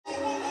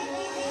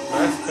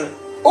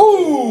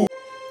Oh!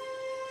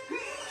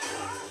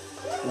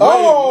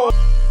 Oh!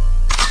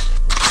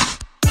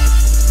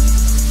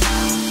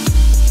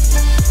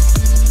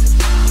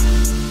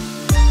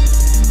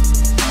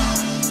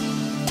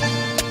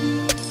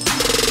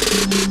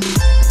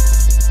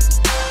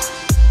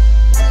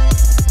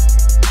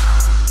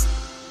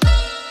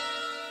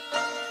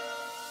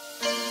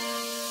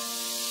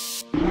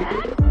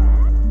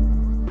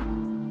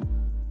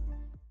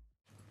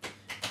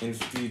 In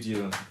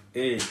studio.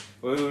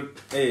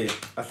 Hey,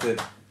 I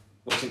said,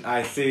 watching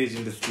Ice Age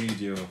in the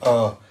studio.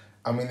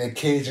 I'm in a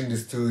cage in the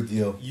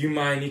studio. You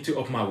might need to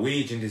up my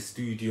wage in the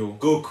studio.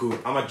 Goku,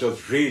 I'ma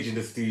just rage in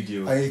the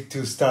studio. I need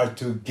to start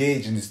to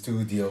gauge in the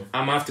studio.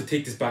 I'ma have to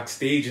take this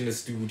backstage in the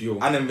studio.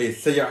 Anime,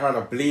 say your heart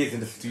ablaze in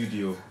the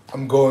studio.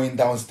 I'm going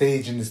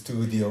downstage in the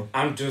studio.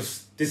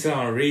 This is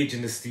on rage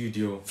in the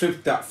studio.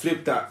 Flip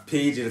that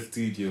page in the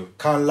studio.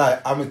 Can't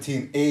lie, I'm a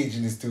teenage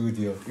in the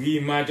studio. We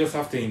might just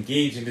have to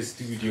engage in the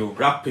studio.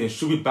 Rapping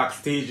should be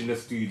backstage in the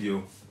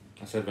studio.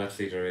 I said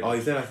backstage already. Oh,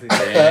 you said backstage?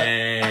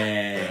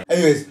 Yeah.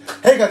 Anyways,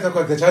 hey guys,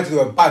 welcome to the channel.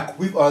 We're back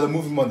with another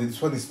movie Monday.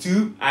 This one is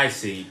 2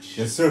 Ice Age.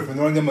 Yes sir, from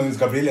my name is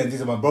Gabriele and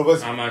these are my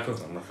brothers. I'm Michael.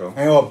 I'm Raphael.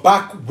 And we're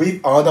back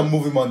with another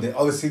movie Monday.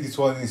 Obviously this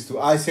one is 2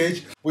 Ice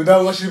Age. We've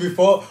never watched it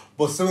before,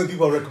 but so many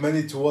people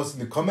recommended it to us in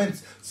the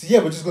comments. So yeah,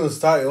 we're just going to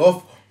start it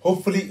off.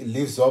 Hopefully it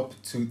lives up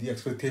to the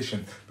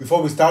expectation.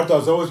 Before we start,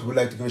 as always, we'd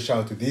like to give a shout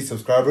out to these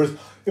subscribers.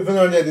 If you're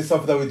not there, this is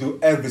something that we do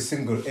every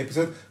single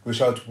episode. Give a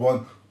shout out to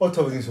 1 or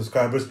 2 of these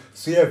subscribers.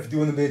 So yeah, if you do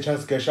want to be a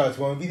chance to get a shout out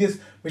to one of the videos,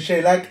 make sure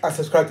you like and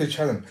subscribe to the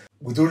channel.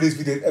 We do release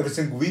videos every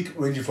single week,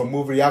 ranging from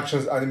movie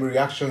reactions,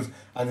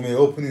 anime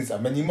openings,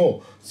 and many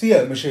more. So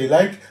yeah, make sure you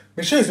like,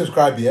 make sure you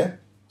subscribe, yeah?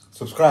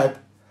 Subscribe.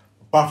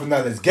 Apart from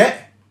that, let's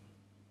get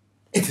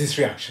into this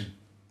reaction.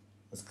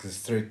 Let's get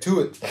straight to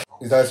it.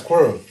 Is that a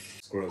squirrel?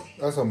 Squirrel.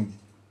 That's a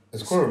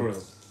squirrel.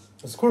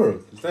 A squirrel.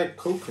 It's like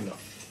coconut.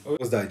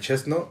 What's that?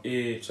 Chestnut?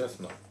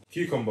 Chestnut.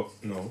 Cucumber.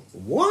 No.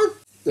 What?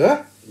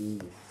 Yeah? Ooh,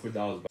 that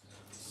was bad.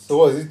 So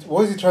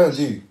what is he trying to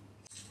do?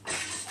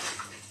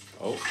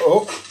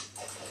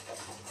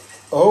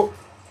 Oh.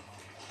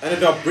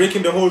 Ended up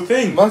breaking the whole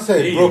thing. Man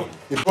said he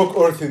broke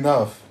Earth in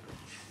half.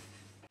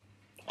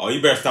 Oh,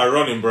 you better start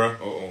running, bro.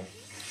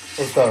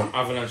 What's that?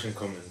 Avalanche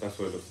incoming. That's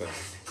what it looks like.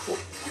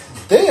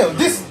 Damn,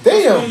 That's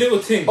one little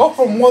thing. Up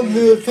from one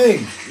little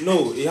thing.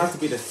 No, it has to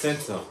be the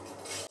center.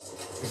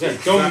 It's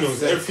like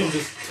dominoes. Everything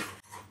just.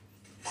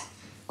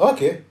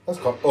 Okay, that's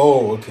cool.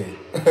 Oh, okay.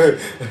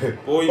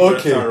 Boy, you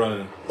better start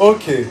running.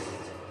 Okay.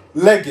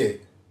 Leg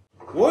it.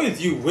 What is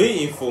you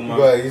waiting for, man?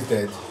 Well, he's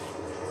dead.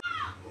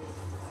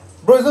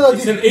 Bro, it's not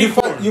like an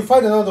acorn. You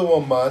find another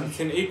one, man. It's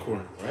an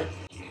acorn, right?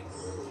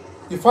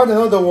 You find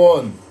another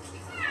one.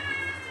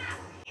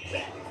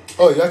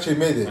 Oh, you actually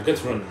made it. I get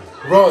to run.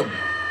 Run.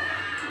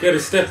 Get a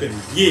step in.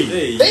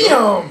 Yeah.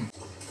 Damn.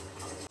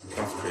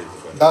 That's crazy.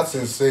 Bro. That's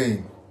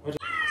insane. Wait,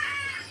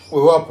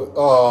 what happened?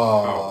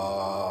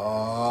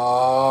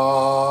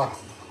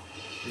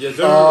 Yes,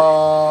 sir.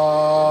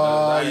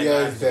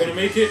 Yeah, he's dead. Gonna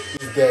make it?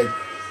 He's dead.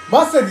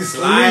 Man said he's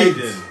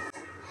sliding.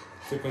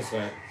 Slip and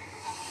slide.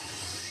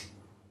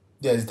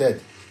 Yeah, he's dead.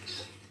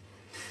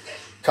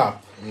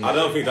 Cap. I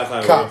don't think that's how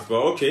it works,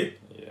 but okay.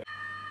 Yeah.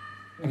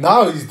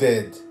 Now he's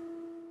dead.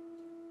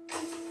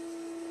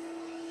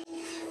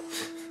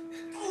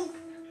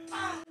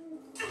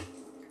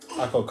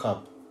 I call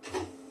cap.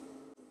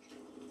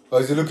 Oh,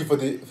 is he looking for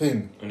the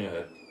thing? On your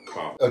head.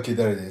 Wow. Okay,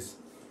 there it is.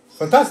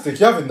 Fantastic,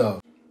 you have it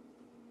now.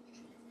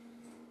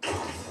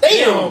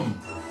 Damn!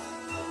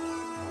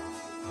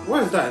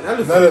 What is that? An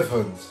elephant? An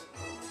elephant.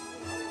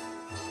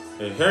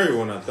 A hairy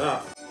one at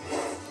that.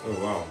 Oh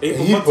wow. A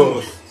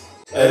hippo.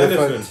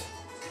 Elephant.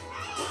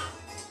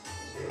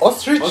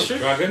 Ostrich?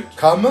 Dragon?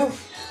 Camel?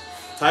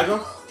 Tiger?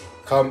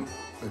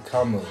 The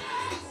camel.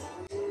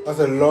 That's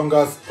the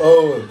longest.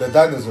 Oh, the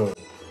dinosaur.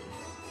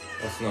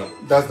 That's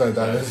not a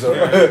dinosaur.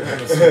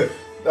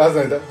 That's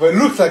not that. But it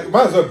looks like it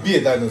might as well be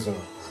a dinosaur.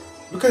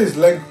 Look at his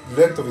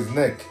length of his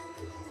neck.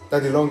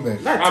 That's the long neck.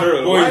 That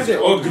boy is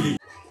ugly.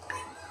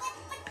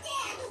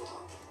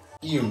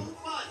 Ew.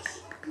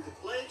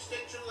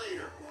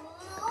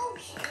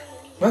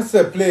 Man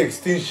said play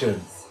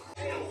extinction.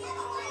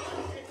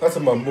 That's a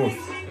mammoth.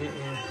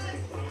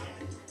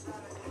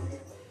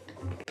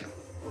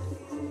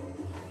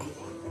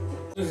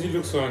 Does he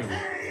look so angry?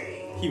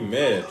 He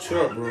mad.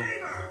 Shut up, bro.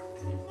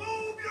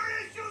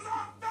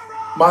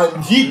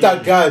 Man, he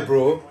that guy,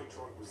 bro.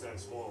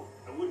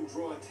 I wouldn't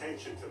draw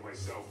attention to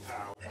myself,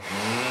 pal.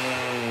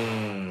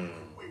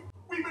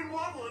 We've been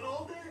waddling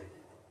all day.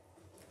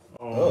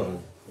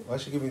 Oh, why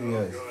should give me the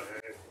eyes? Go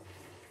ahead.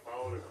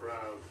 Follow the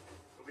crowd.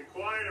 It'll be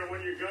quieter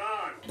when you're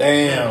gone.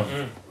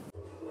 Damn.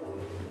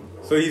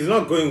 So he's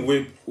not going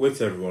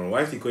with everyone.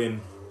 Why is he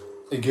going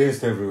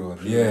against everyone?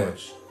 Yeah.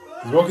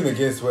 He's working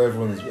against where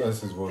everyone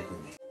else is working.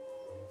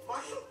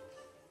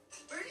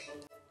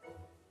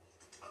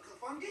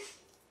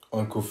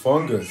 Uncle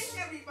Fungus.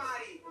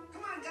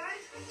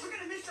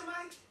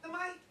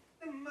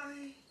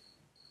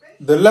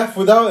 They left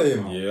without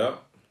him. Yeah.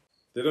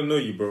 They don't know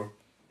you, bro.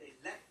 They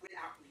left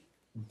without me.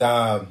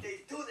 Damn.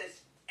 They do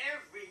this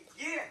every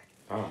year.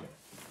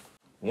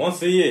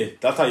 Once a year.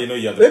 That's how you know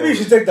you have the Maybe you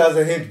should take that as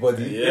a hint,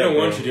 buddy. Yeah, they don't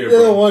want you there, They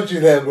bro. don't want you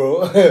there,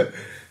 bro.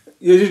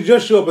 You should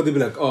just show up and they be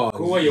like, oh.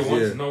 Go where you want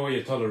here. to know where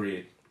you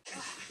tolerate.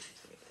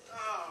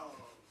 Oh.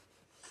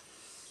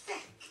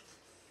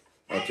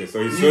 Okay,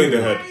 so he's showing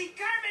the head.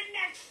 Garbage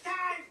next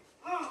time.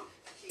 Oh.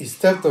 He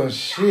stepped on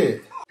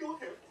shit. Go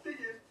ahead, dig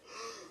in.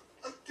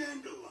 A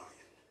dandelion.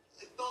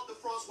 I thought the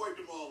frost wiped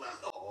them all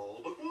out. All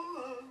but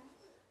one.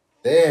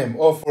 Damn,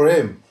 all for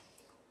him.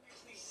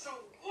 Makes me so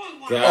warm.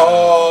 God.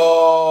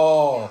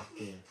 Oh.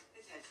 This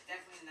has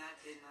definitely not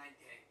been my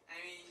day. I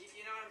mean,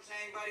 you know what I'm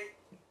saying, buddy?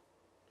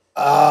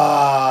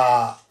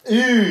 Ah. Ew.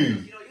 You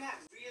know, you have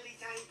really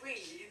tiny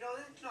brains. Did you know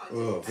that?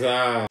 No, it's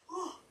God.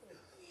 Oh,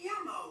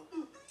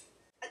 yummo.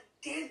 A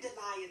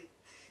dandelion.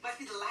 Must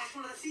be the last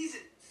one of the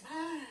season.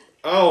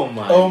 Oh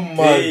my. Oh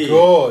my days.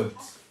 god.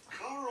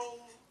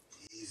 Carl.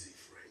 Easy,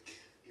 Frank.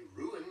 You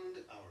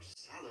ruined our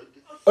salad.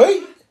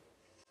 Hey.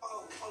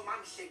 Oh, my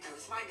mistake. That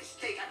was my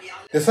mistake. I mean,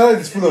 The salad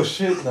is full of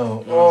shit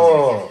now.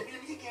 Oh. Let me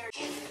take care of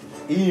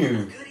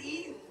Ew. good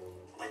eating.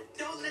 But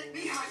don't let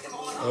me hide them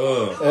all.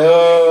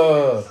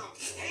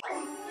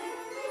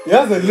 He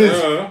has a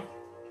list. Yeah.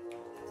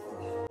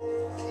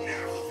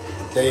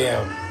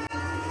 Damn.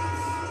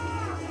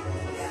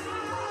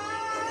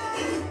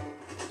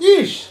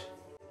 Yeesh.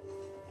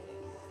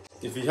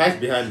 If he hides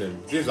behind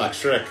him, this is like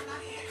Shrek.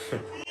 I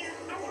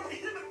want to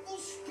hit them at full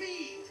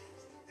speed.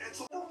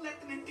 Don't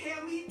let them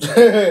impale me.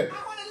 I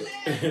want to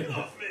live.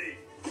 Off me.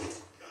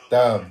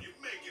 Damn. You're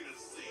making a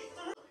scene.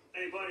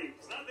 Hey, buddy,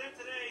 it's not them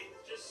today.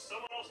 Just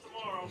someone else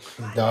tomorrow.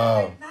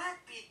 Damn. Not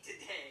be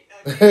today.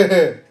 Damn.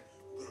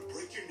 I'm gonna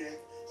break your neck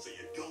so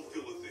you don't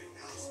feel a thing.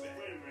 How's that?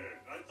 Wait a minute.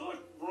 I thought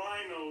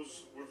rhinos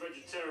were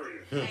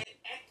vegetarian. An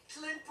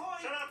excellent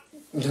point. Shut up.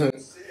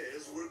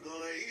 Says we're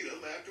gonna eat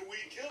them after we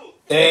kill them.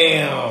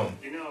 Damn.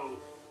 You know,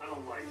 I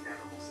don't like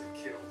animals that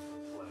kill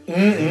flesh.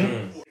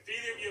 Mm-mm. If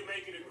either of you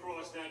make it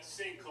across that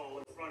sinkhole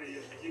in front of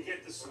you, you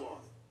get the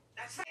sloth.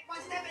 That's right.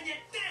 One step and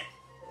you're dead.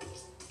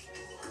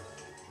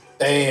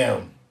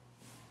 Damn.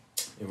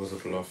 It was a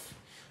bluff.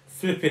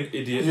 Flipping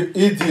idiot. You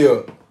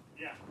idiot.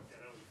 Yeah,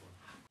 that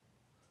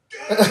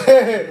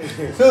was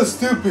fun. So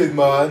stupid,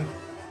 man.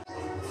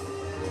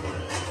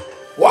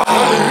 Wow.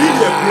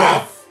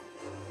 Bluff.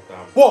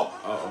 Damn. What?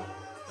 Uh-oh.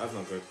 That's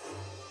not good.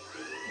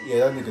 Yeah,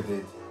 that nigga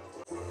did.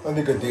 That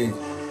nigga did.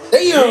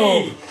 Hey!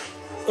 Damn.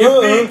 Get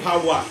big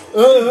power.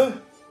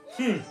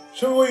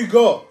 Show me what you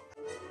got.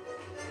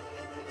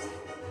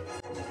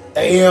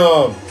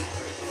 Damn.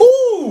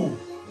 Ooh.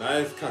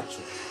 Nice catch.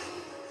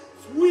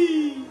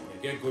 Sweet.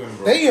 Yeah, get going,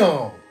 bro.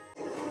 Damn.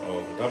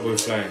 Oh, that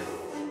boy's flying.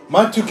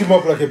 Man took him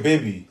up like a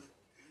baby.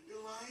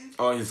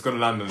 Oh, he's gonna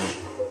land on it.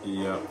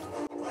 Yeah.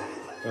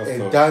 That's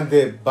And tough. down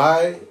there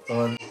by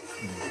on.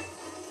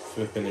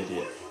 Flipping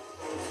idiot.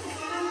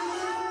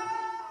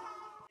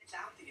 It's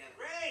out together.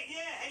 Ray,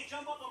 yeah, hey,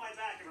 jump up on my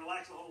back and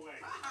relax the whole way.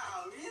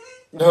 Wow, really?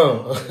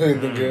 No,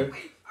 nigga.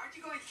 Wait, aren't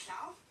you going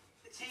south?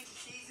 The change of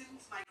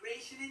seasons,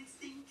 migration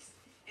instincts?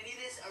 Any of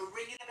this a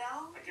ringing a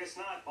bell? I guess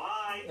not.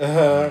 Bye.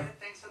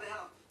 Thanks for the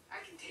help. I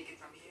can take it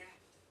from here.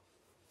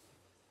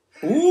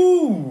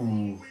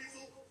 Ooh.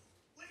 Weasel,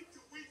 wait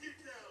till we get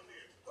down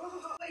there.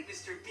 Oh, wait,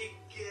 Mr. Big,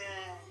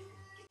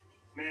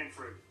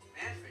 Manfred.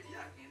 Manfred,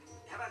 yeah. And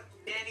how about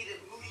Manny the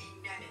Moody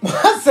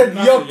Mammoth? I said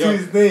yuck to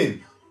his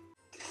name.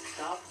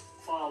 Stop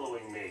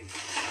following me.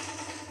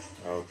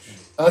 Ouch.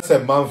 I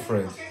said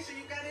Manfred. Okay, so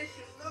you got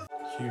issues, look.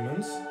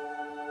 Humans?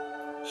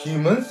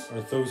 Humans?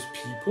 Are those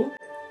people?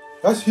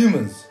 That's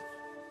humans.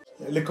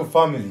 A little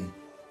family.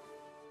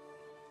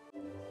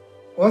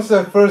 What's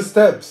the first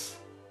steps?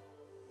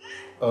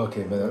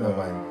 Okay, man, never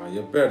mind.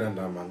 You're better than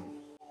that, man.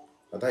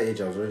 At that age,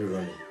 I was already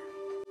running.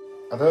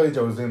 At that age,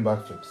 I was doing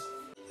backflips.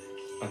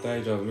 At that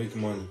age, I was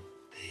making money.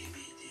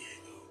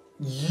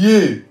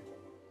 Yeah.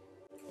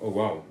 Oh,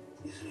 wow.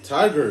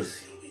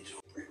 Tigers.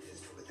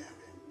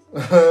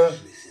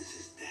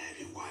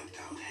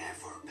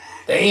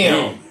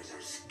 Damn.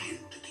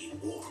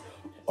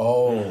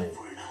 Oh.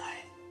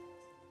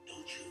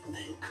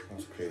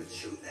 That's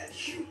crazy. That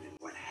human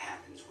what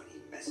happens when he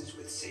messes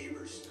with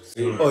sabers.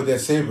 Oh, they're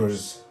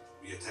sabers.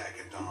 We attack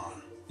at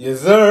dawn.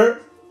 Yes,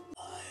 sir.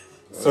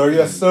 Sir,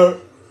 yes, sir.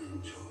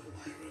 Enjoy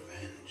my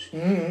revenge.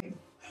 Mm.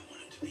 I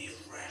want it to be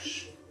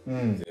fresh.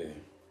 Mm. Yeah.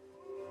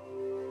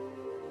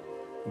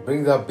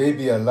 Bring that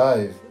baby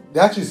alive. They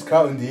actually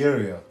scouting the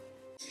area.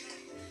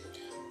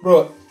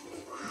 Bro,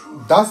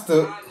 that's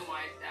the... I'm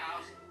wiped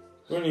out.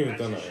 Don't even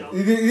done that.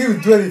 He didn't even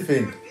do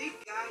anything. Big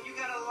guy, you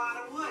got a lot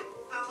of wood.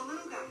 I'm a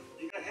little guy.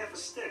 You got half a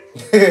stick.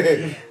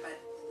 Yeah, but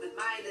with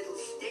my little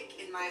stick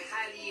and my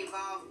highly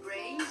evolved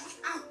brain,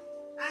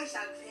 I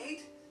shall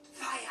create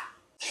fire.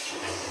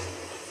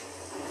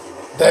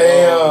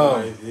 Damn. Oh,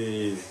 my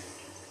days.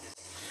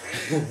 I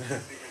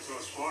think I saw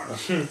a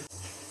spark.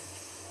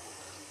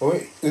 Oh,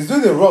 wait, let's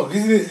do the rock.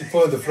 Isn't it in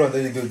front of the front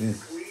that you do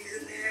this?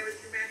 Squeeze in there with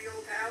your Manny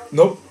old pal.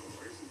 Nope.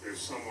 Isn't there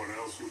someone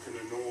else who can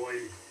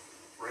annoy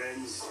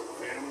friends,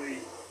 family,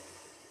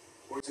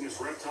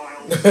 poisonous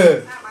reptiles?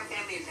 Not my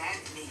family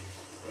abandoned me.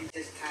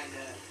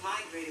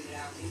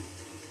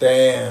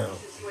 Damn.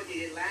 This is what they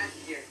did last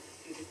year.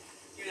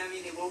 You know what I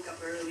mean? They woke up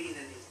early and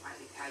then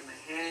they tied my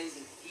hands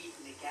and feet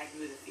and they gagged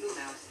me with a field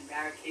mouse and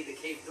barricaded the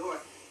cave door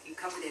and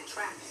covered their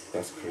tracks.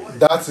 That's crazy.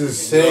 That's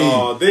insane.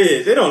 Oh,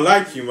 they don't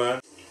like you,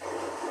 man.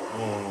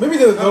 Oh, Maybe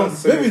they don't.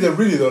 Maybe they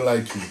really don't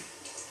like you.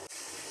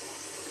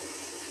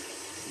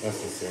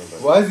 That's insane, bro.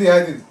 Why is he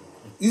hiding?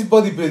 His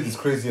body build is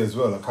crazy as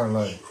well. I can't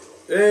lie.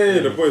 Hey,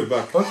 the boy's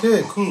back.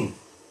 Okay, cool.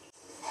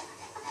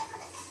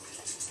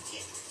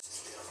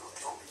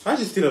 How's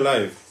he still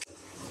alive?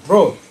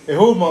 Bro, a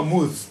whole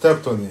mammoth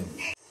stepped on him.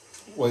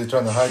 Was he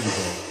trying to hide it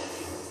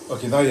there?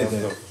 Okay, now he's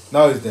dead.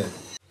 Now he's dead.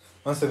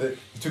 Man said that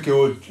he took a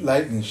whole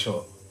lightning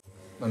shot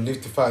and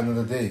lived to fight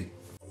another day.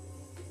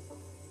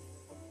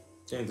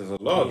 James, there's a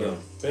lot of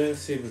them. Bare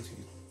saber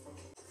tooth.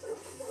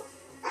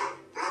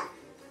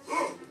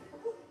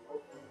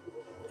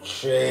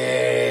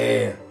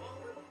 Shit.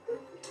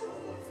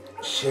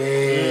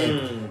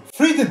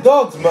 Free the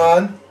dogs,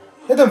 man.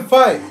 Let them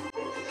fight.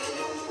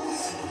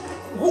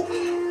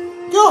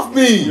 Get off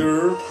me!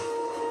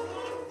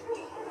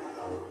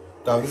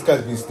 Damn, this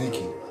guy's been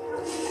sneaky.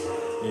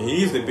 Yeah,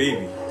 he's the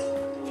baby.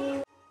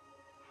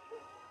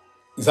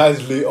 His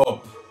eyes lit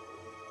up.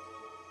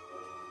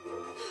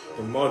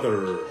 The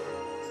mother.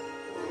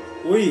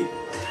 Wait.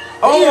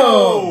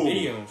 Oh!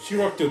 Damn, she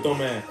rocked your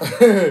dumb ass.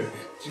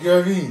 You get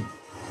what I mean?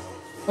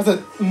 I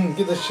said,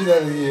 get the shit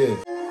out of here.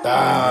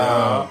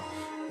 Damn.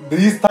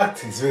 These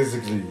tactics,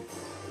 basically.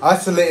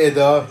 Isolated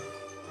her,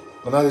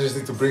 but now they just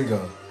need to bring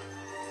her.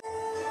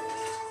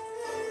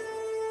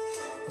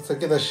 I said,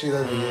 get that shit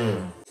out of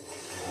here.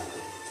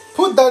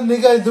 Put that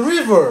nigga in the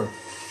river.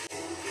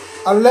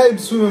 And let him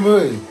swim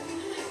away.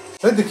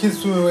 Let the kids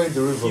swim away in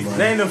the river, He's man.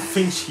 letting her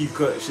think she's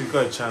got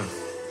a chance.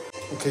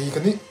 Okay, you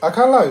can. I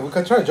can't lie. We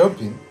can try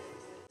jumping.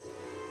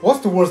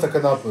 What's the worst that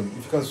can happen?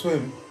 If you can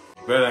swim,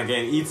 Better than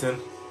getting eaten.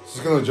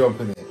 she's gonna jump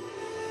in it.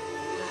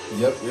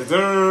 Yep. It's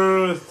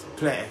earth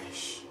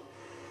splash.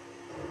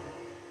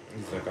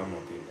 He's like, I'm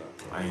not doing that.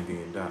 I ain't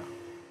doing that.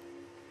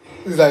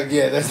 It's like,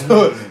 yeah, that's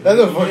no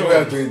fucking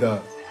way of doing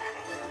that.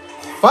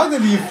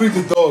 Finally, you freed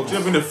the dog. Should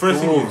have been the first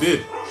thing you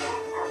did.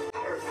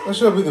 That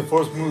should have been the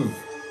first move.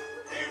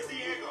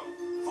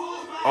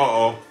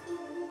 Uh-oh.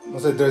 I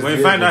said, there's When you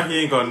Diego. find out he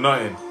ain't got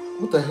nothing.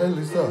 What the hell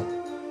is that?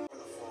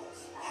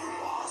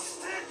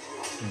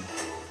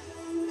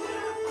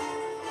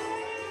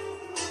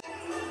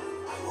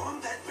 I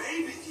want that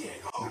baby,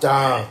 Diego.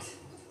 Damn.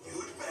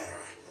 You'd better,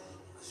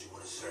 unless you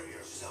want to serve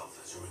yourself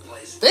as a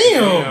replacement.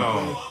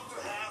 Damn.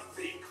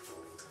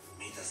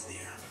 Meet us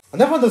there. I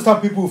never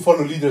understand people who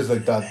follow leaders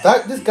like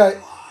that. This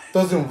guy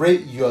doesn't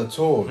rate you at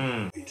all.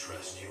 We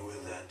trust you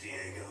with that,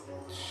 Diego.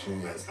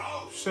 Shit. Let's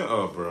go. Shut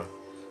up, bro.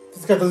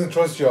 This guy doesn't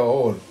trust you at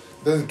all.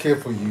 Doesn't care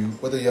for you,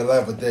 whether you're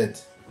alive or dead.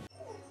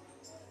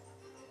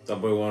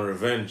 That boy want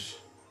revenge.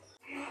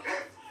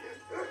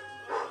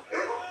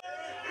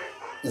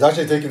 He's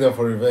actually taking them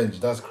for revenge.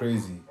 That's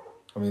crazy.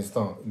 I mean, it's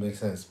not. It makes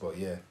sense, but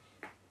yeah.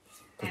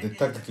 Because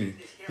technically,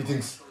 he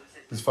thinks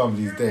his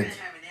family is dead.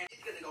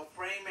 He's gonna go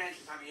praying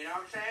mansion time, you know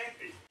what I'm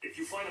saying? If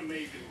you find a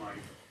mate in life,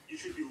 you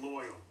should be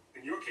loyal.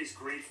 In your case,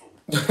 grateful.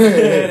 I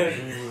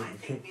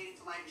think meeting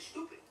to life is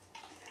stupid.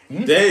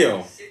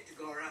 Damn. Sick to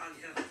go around,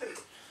 you know.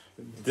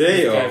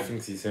 This guy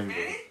thinks he's him, bro.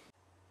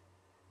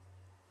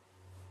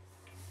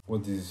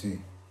 What did you see?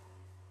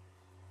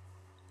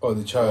 Oh,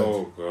 the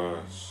child. Oh,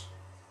 gosh.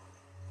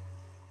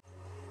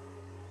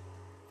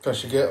 Can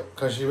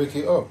she wake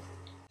it up?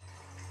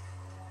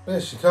 Yeah,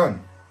 she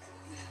can.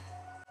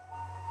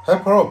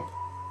 Help her up.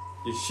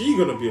 Is she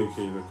gonna be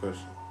okay, the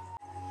question?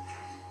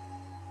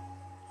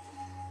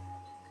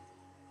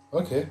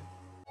 Okay.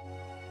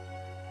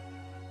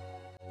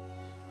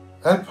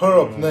 Help her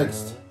up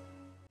next.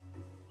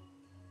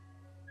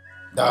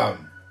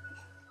 Damn.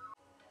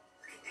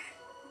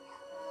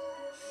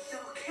 She's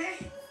okay.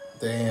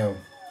 Damn.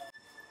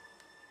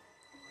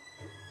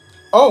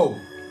 Oh!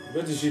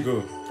 Where did she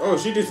go? Oh,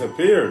 she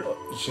disappeared.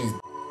 She's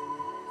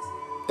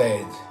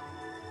dead.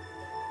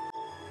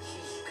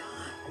 She's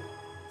gone.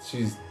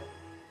 She's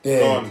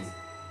dead. Gone.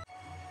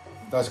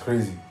 That's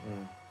crazy.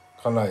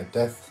 Can't lie,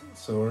 death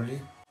so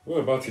early. We're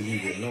about to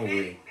leave it. No way.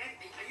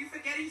 Manny, are you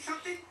forgetting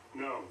something?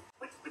 No.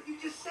 But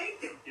you just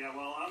saved him. Yeah,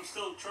 well, I'm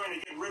still trying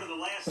to get rid of the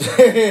last You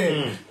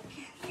can't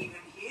leave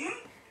him here.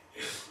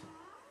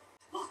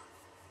 Look,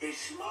 there's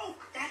smoke.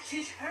 That's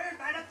his herd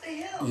right up the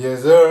hill.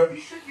 Yes, sir. We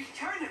should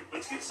return him.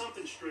 Let's get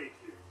something straight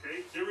here,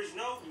 okay? There is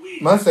no we.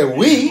 Man said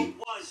we? It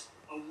was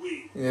a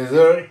we. Yes,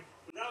 sir.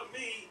 Without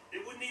me,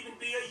 it wouldn't even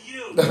be a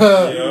you.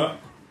 Yeah.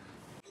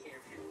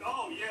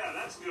 Oh, yeah,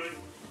 that's good.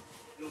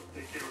 You'll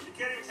take care of it. You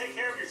can't even take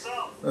care of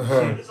yourself.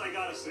 Uh-huh. This I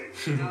gotta say.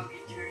 I'll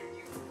return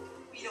you.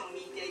 We don't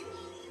need that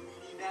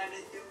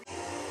mammoth, do we?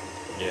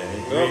 Yeah,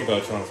 he ain't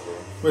got a chance, bro.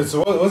 Wait,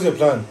 so what's your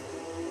plan?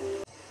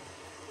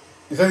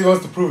 He said he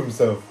wants to prove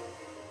himself.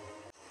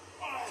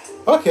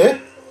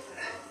 Okay.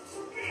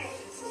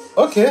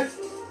 Okay.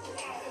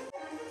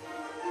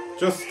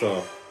 Just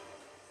stop.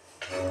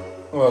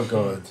 Oh,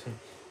 God.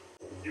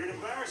 You're an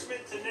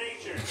embarrassment to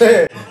nature.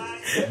 Hey.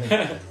 You know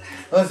that?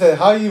 I said,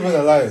 how are you even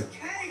alive?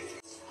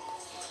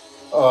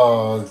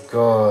 Oh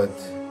God.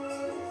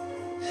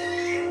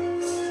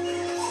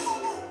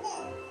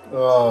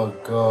 Oh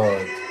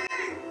God.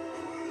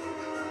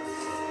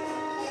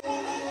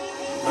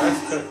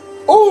 Nice cut.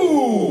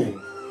 Oh,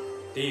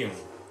 Damn.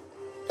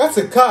 that's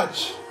a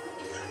catch.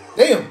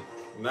 Damn.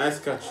 Nice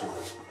catch. You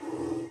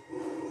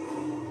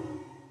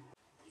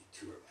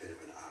two are a bit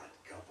of an odd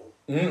couple.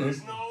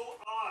 There's no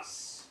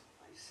us.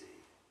 I see.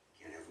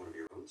 Can't have one of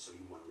your own, so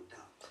you want to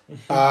adopt.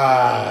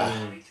 Ah.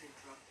 Sorry to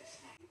interrupt this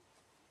night.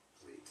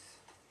 Please.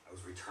 I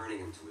was returning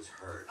him to his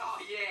herd. Oh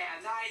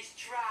yeah, nice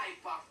try,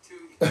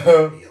 Bucktooth. Be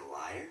a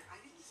liar? I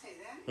didn't say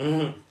that.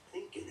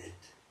 Thinking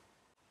it.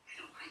 I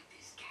don't like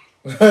this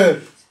cat.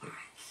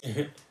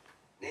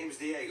 Name's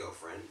Diego,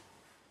 friend.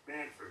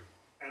 Manfred.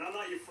 And I'm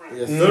not your friend.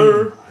 Yes,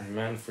 sir.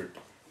 Manfred.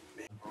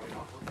 All right, I'll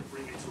help you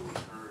bring it to his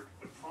herd.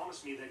 But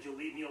promise me that you'll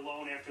leave me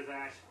alone after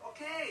that.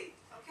 Okay,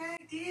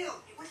 deal.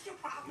 Hey, what's your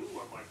problem? You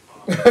are my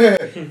father.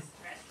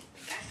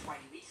 That's why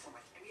you eat so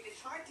much. I mean,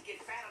 it's hard to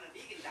get fat on a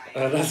vegan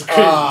diet. That's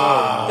crazy.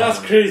 Ah. That's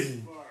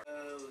crazy.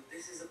 Oh,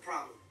 this is a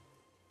problem.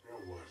 Now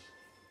what?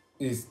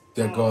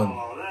 They're gone.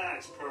 Oh,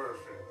 that's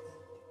perfect.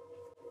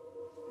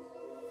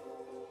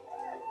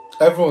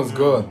 Everyone's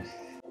gone.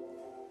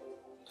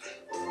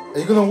 Are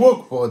you gonna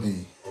work,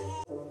 buddy?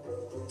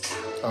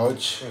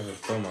 Ouch.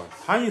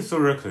 How are you so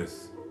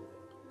reckless?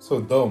 So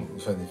dumb,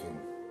 if anything.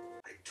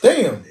 I told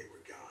you Damn. they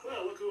were gone.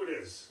 Well, look who it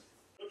is.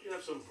 Don't you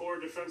have some poor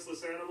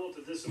defenseless animal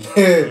to disembowel?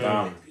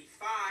 Damn. It'd be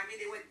fine. I mean,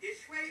 they went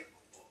this way,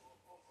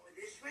 or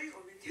this way,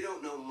 or this You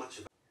don't know much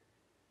about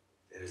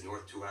it. It is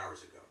north 2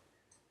 hours ago.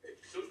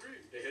 So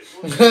great. They hit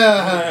one.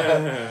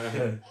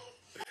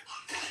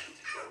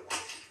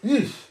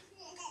 Yeesh.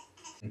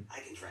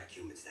 I can track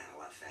humans down a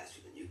lot faster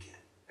than you can.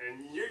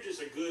 And you're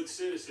just a good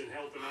citizen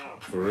helping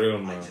out. For real, I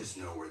man. just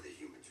know where the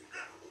humans are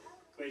going.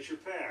 Glacier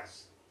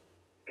Pass.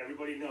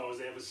 Everybody knows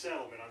they have a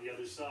settlement on the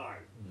other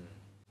side.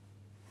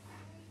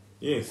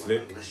 You ain't Well,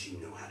 slick. unless you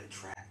know how to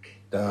track.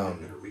 Damn. I'm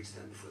going to reach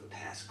them before the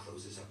pass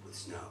closes up with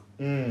snow.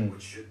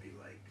 Which should be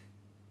like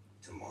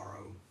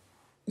tomorrow.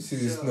 You see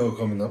the snow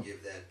coming up.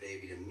 Give that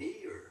baby to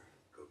me or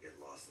go get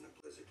lost in a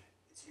blizzard.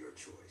 It's your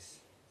choice.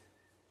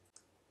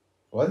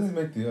 Why does it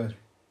make the eye?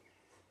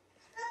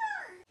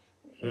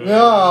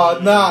 No,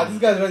 nah, this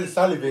guy's already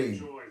salivating.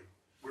 Joy.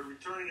 We're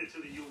returning it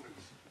to the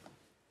humans.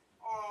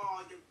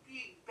 Oh, the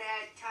big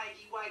bad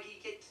Tiggy Waggy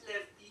gets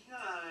left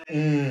behind.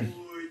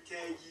 Poor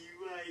Tiggy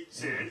Waggy.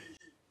 Sid,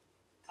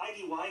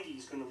 Tiggy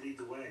Waggy's gonna lead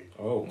the way.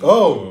 Oh.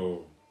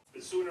 Oh. The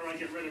sooner I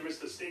get rid of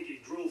Mr. Stinky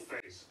Drool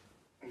Face.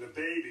 And the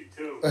baby,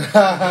 too.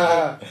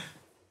 I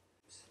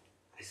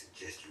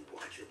suggest you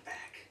watch your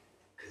back,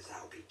 because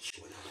I'll be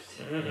chewing on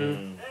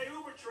it. Hey,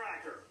 Uber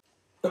Tracker.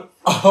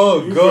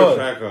 Oh, Uber God.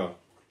 tracker.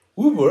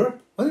 Uber?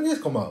 When did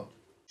this come out?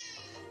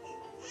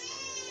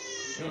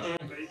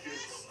 Make it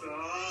stop. I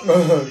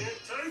can't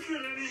take it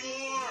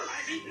anymore.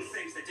 I've eaten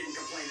things that didn't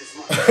complain this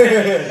much.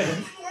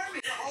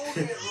 Squirming. You're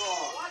holding it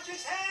wrong. Watch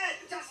his head.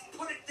 Just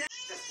put it down.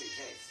 Just in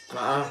case. Do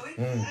it.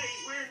 Hey,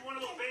 he's wearing one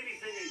of those baby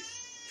thingies.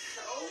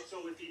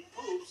 So if he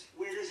poops,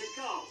 where does it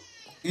go?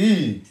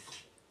 E.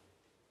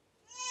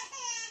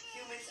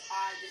 Humans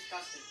are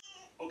disgusting.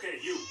 Okay,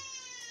 you.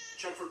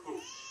 Check for poop.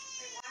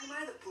 Hey, why am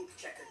I the poop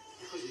checker?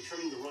 Because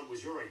returning the runt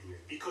was your idea.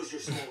 Because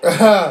you're small.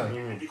 Damn.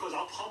 And because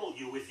I'll pummel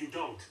you if you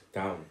don't.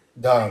 Down.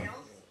 Now,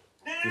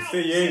 You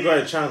see, you ain't got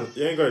a chance.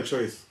 You ain't got a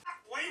choice.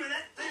 Wait a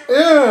minute. Yeah.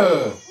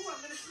 Ooh, I'm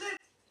gonna slip.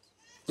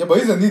 Yeah, but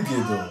he's an idiot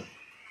though.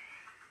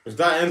 If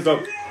that ends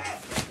up. It's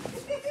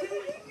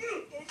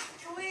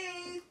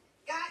clean.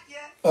 Got ya.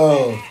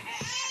 Oh.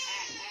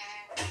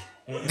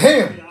 Damn.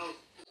 Hey,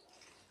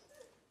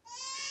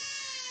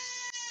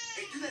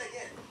 do that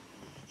again.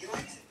 You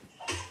liked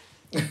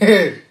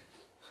it?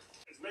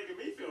 It's making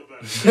me feel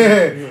better.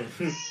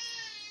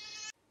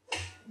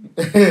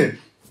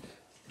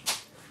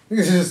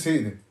 Niggas just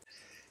hating it.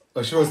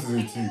 Oh, she wants to do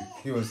it too.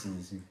 He wants to do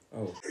it too.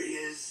 Oh. There he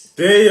is.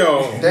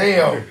 Damn.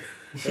 Damn.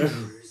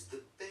 Where's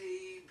the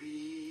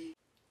baby?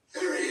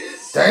 There he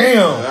is.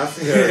 Damn. That's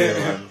scary,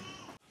 man.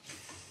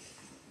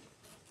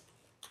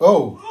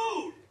 Oh.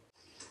 Food.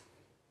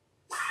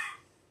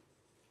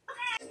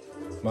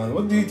 Man,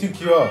 what do you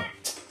think you are?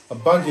 I'll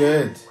bang your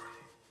head.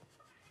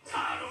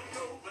 I don't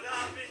know, but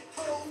I've been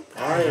told.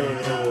 I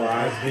don't know.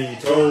 I've been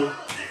told.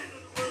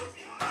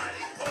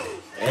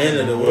 End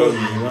of the world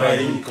is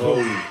mighty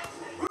cold.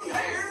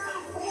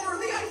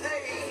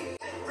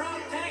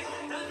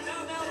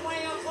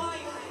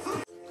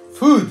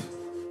 Food.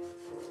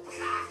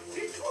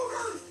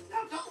 Intruders!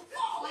 Now don't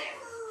fall in.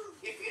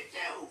 If you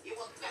do, you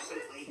will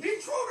definitely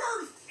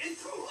Intruders!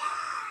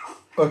 Intruders!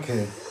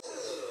 Okay.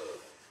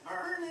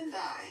 burn and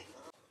die.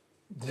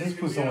 Just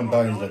put someone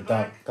dying like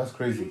that. That's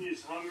crazy.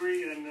 Junior's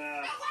hungry and, No,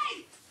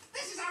 wait!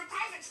 This is our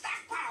private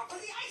stockpile for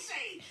the Ice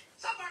Age.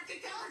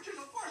 Subarctic temperatures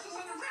will force us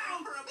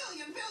underground for a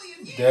billion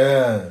years.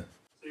 Damn.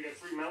 So you got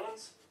 3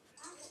 melons?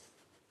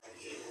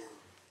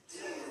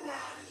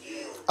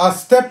 I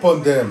step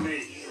on them.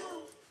 Me.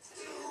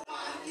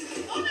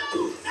 Oh, no!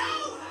 No!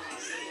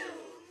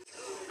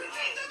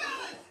 Retrieve the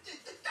melon!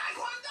 The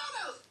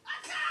Taekwondo's!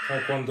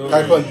 Attack! Taekwondo.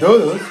 Taekwondo.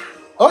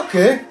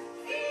 Okay.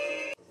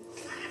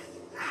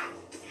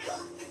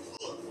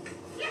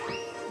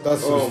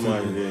 That's so Oh my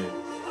stupid. god.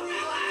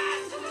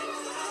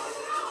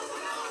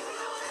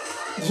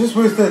 You just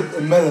wasted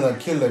a melon and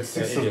killed like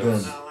 6 of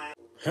idiots. them.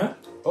 Huh?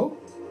 Oh.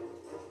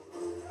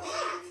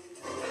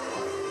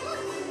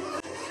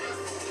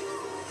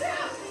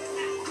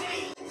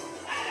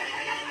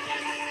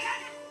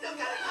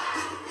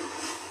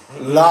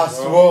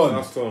 Last one.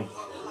 Last one.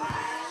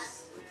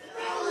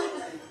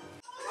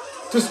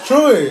 Just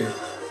throw it.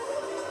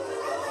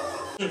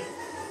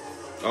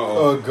 Uh-oh.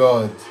 Oh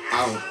god.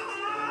 Ow.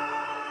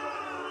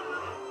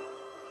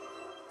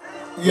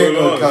 You ain't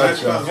gonna catch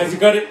Has that. he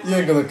got it? You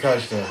ain't gonna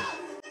catch that.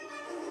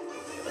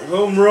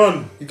 Home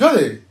run. You got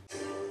it.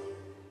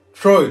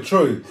 Throw it.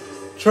 Throw it.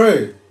 Throw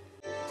it.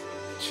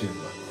 Chill,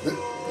 man.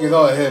 You're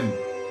not him.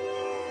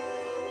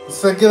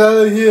 It's like, get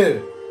out of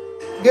here.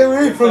 Get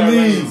away from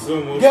me.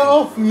 Get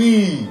off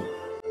me.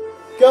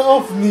 Get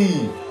off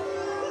me.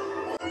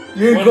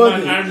 You ain't got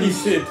One man army it.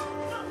 Sid.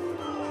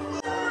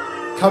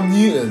 Cam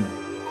Newton.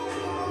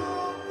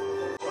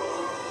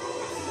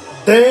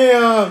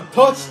 Damn.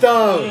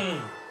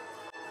 Touchdown.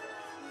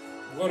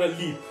 What a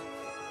leap.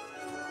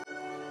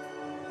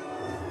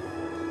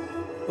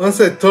 I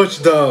said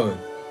touchdown.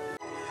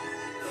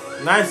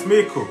 Nice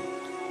Mako.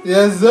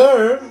 Yes,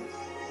 sir.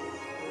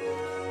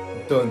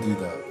 Don't do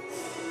that.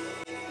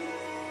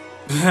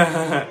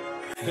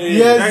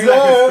 Yes,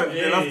 sir.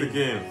 They lost the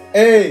game.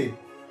 Hey.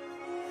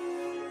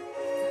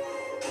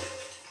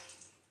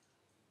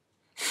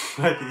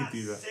 Why did he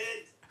do that?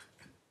 Sid,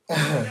 we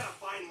gotta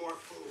find more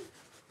food.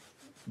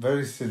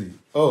 Very silly.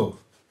 Oh.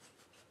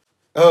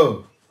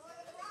 Oh.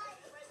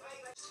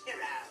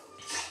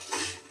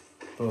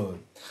 Bro.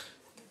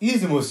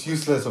 He's the most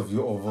useless of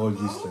all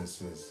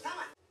uselesses.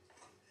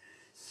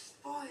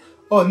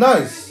 Oh,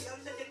 nice.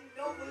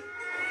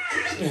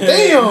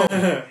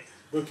 Damn.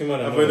 Look him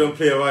out. I bet don't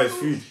play about his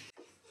food.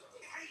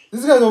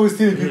 This guy's always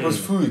stealing people's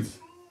food.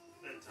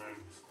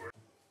 Bedtime, squirt.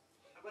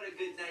 How about a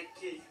good night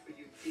kiss for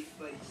you big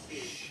buddy Sid?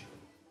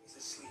 He's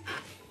asleep.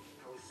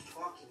 I was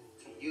talking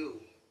to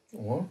you.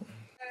 What?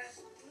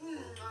 Good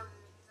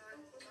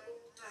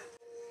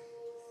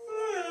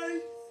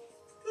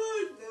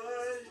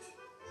night.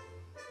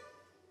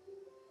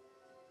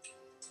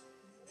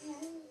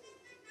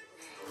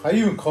 Are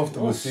you even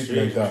comfortable Oh, sleeping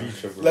like strange that?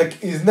 creature, bro. Like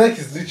his neck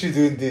is literally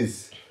doing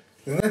this.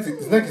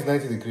 His neck is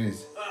 90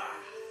 degrees.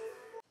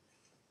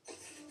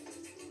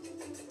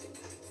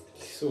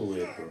 He's so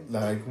weird, bro.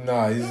 Like,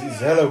 nah, he's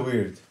hella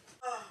weird.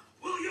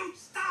 Will you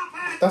stop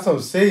it? That's what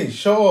I'm saying.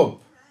 Shut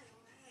up.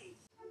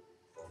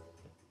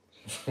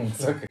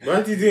 Sucking Why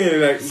are you doing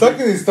it like... sucking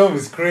his thumb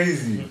is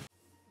crazy.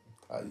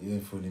 You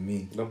ain't fooling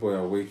me. That boy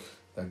awake.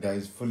 That guy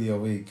is fully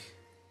awake.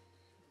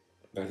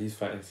 That he's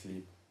fighting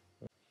sleep.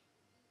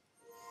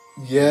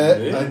 Yeah,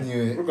 I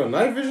knew it. We got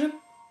night vision?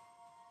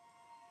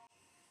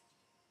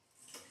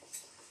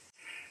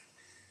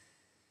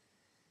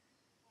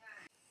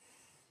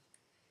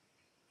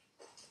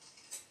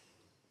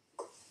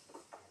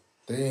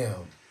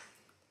 Damn.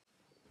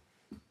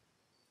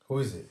 Who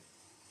is it?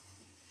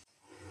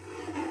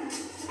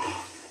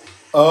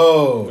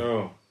 Oh.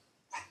 No.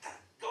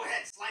 Go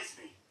ahead, slice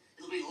me.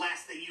 It'll be the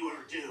last thing you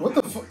ever do. What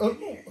the fuck?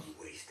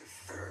 Waste of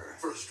fur.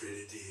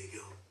 Frustrated,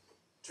 Diego.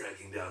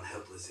 Tracking down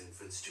helpless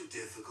infants too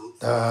difficult.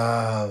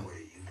 Damn. What are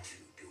you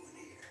two doing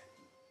here?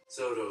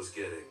 Soto's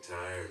getting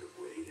tired of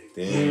waiting.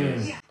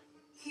 Damn. Yeah.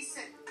 He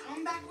said,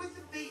 come back with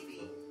the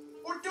baby,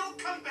 or don't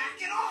come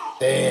back at all.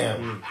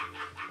 Damn.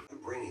 I'm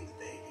bringing the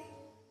baby.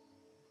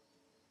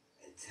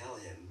 And tell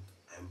him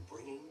I'm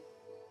bringing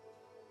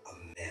a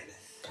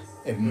mammoth.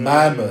 A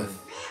mammoth.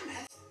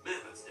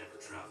 Mammoths never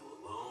travel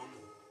alone.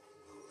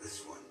 Oh,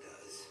 this one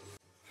does.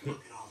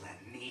 Look at all that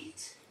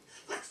meat.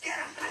 Let's get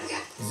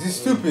him. Is he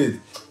stupid?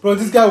 Bro,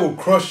 this guy will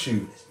crush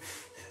you.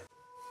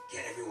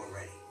 Get everyone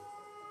ready.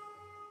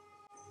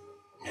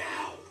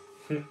 Now.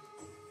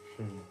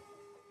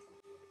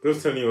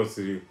 Just tell me what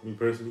to do. Me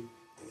personally.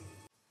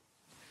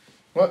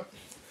 What?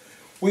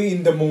 We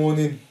in the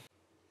morning.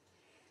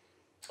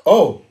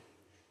 Oh.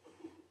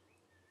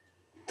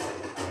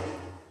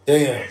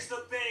 Damn. Where's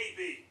the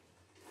baby?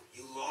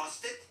 You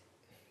lost it?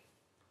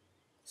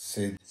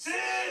 Sid. Sid!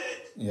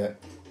 Yeah.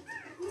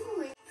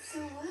 Ooh, it's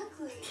so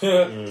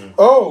ugly.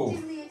 Oh.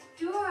 Really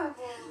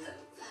adorable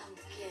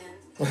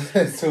pumpkin.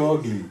 That's so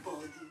ugly.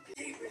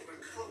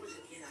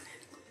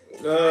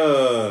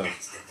 Oh,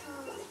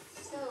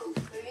 so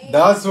great.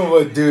 That's what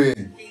we're doing.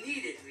 He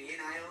needed me,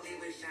 and I only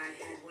wish I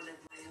had one of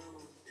my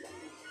own.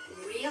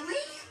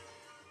 Really?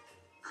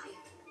 I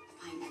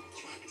find that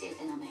attractive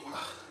in a man.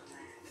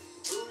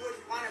 Who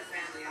wouldn't want a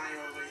family, I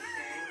always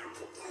say.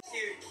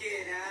 Cute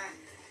kid, huh?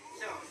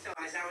 So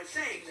as I was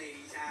saying,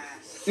 ladies,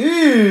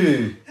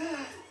 Ew.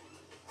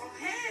 oh,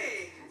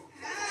 hey!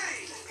 Hi,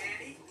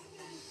 Manny.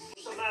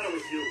 What's the matter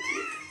with you?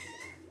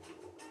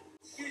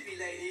 Excuse me,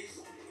 ladies.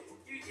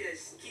 You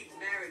just keep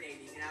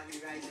marinating, and I'll be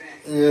right back.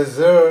 Yes,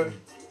 sir.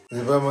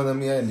 If I'm on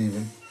me, I'm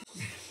leaving.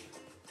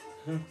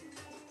 Not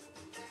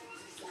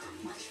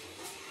much.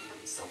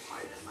 It's so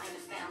hard to find a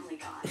family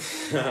guy.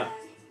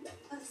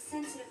 But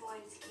since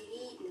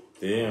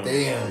Damn.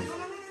 Damn. No,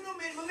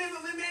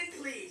 man,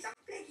 please. I'm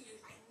begging you.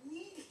 I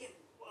need him.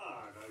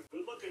 What? A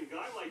good-looking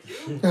guy like you?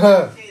 Say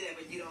that,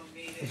 but you don't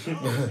mean it.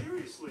 No,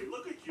 seriously,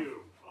 look at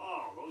you.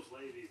 Oh, those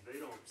ladies, they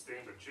don't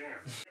stand a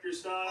chance. Your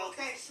style, Oh,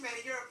 thanks, man.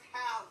 You're a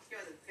pal.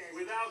 You're the best.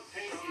 without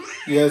paint.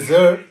 Yes,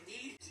 sir.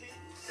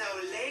 So,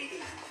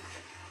 ladies,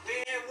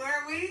 where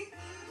were we?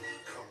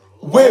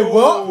 Wait,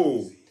 what?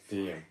 Oh.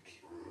 Damn.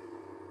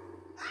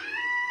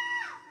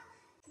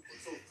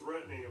 What's so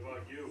threatening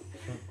about you?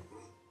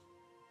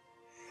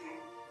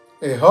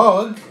 A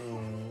hug?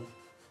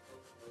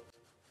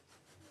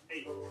 Hey,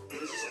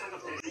 is this like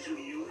a picture of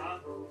you, huh?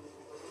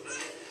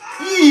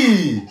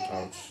 Eee!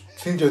 Ouch.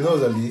 Change your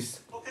nose at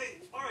least. Okay,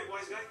 alright,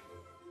 wise guy.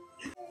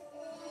 You...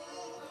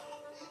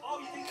 Oh,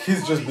 you think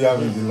Kids just be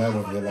having the life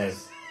of their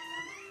life.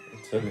 I'm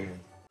telling you.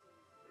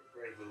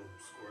 Great little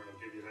squirt, I'll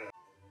give you that.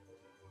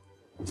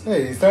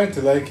 Hey, he's starting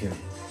to like him.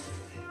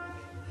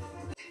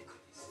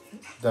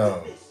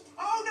 Damn.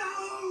 Oh,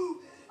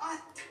 no! A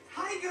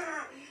tiger!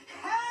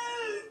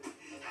 Help!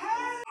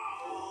 Help!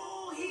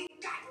 Oh, he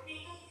got me!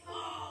 Oh,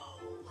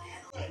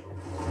 help!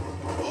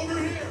 Over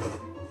here!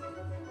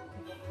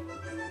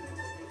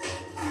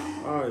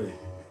 Aye.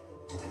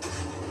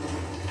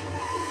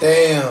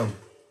 Damn.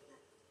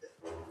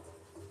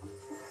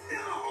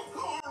 No,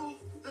 Carl!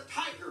 The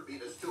tiger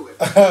beat us to it.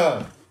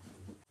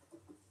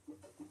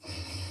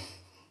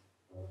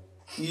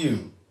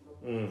 You.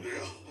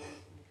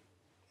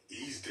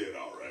 He's dead,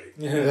 all right.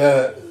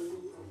 Yeah.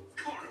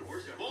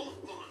 Carnivores have all the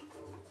fun.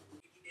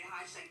 Keep your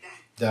eyes like that.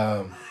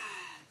 Damn.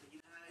 You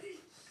know how it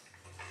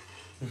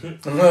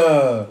is.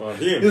 Well,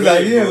 he ain't He's like,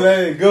 playing, he didn't bro. let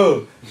it go.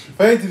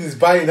 Fighting is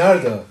buying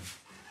harder.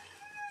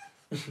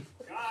 Guys,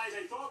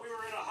 I thought we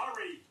were in a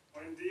hurry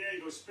when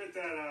Diego spit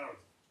that out.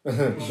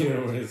 You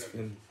know what it's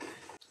been.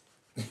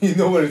 You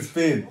know where it's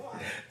been.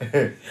 For a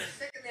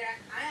second there,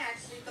 I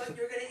actually thought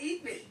you were going to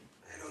eat me.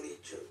 I don't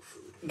eat junk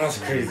food. That's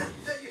crazy.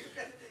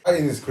 I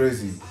think it's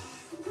crazy.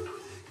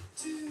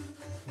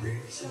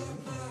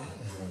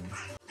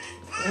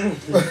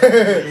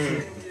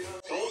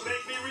 Don't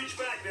make me reach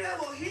back there.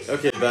 Well, he's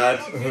Okay, Dad.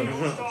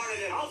 You started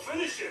it. I'll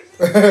finish it.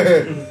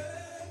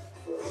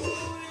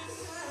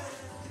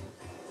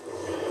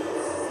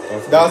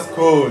 That's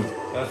cold.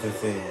 That's the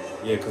thing.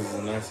 Yeah, because it's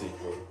a nice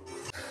sequel.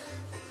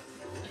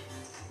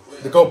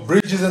 They got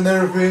bridges and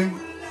everything.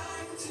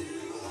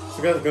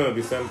 So guy's gonna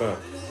be sent back.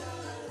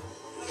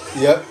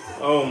 Yep.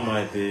 Oh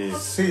my days.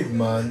 Seed,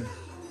 man.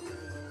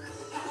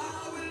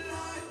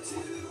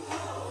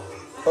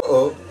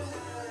 Uh-oh.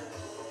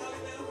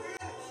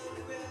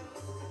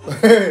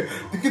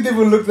 The kid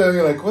even looked at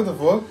me like, what the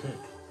fuck?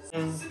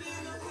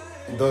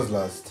 It does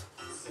last.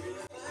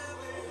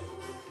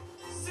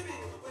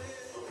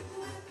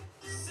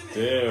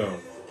 Damn.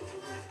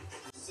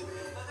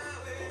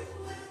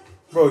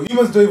 Bro,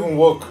 humans don't even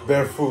walk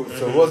barefoot,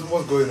 so what's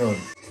going on?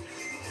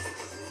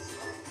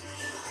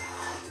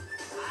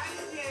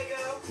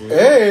 Diego.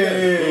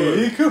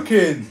 Hey, he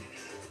cooking!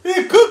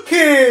 He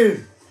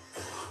cooking!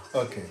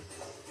 Okay.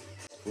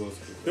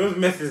 Those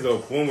messes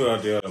up one way or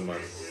the other,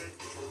 man.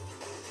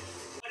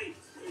 Buddy,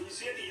 you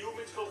see any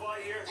humans go by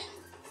here?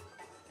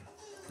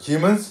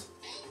 Humans?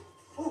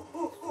 Ooh,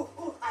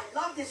 I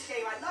love this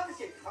game.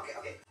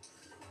 Okay.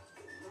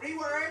 3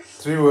 words.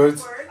 3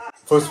 words.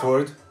 First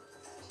word.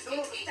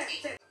 No,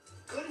 step.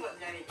 Good one,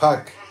 Manny.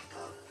 Pack.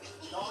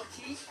 Long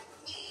teeth.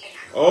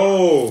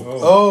 Oh.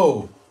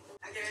 Oh.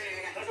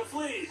 Pack of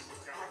fleas.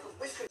 Pack of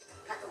whiskers.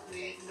 Pack of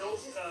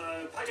noses.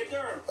 Pack of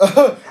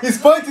dirt. He's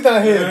pointing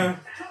at him. Yeah.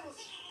 Troubles.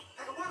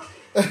 Pack of water.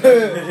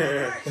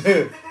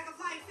 Pack of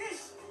flying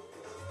fish.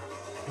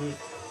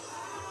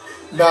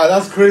 Nah,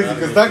 that's crazy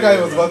because that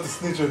guy was about to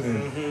snitch on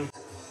him.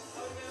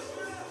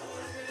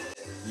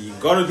 You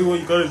gotta do what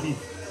you gotta do.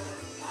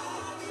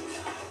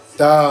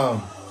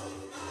 Damn.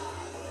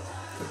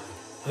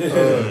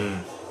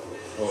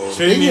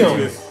 Training Damn.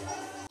 this.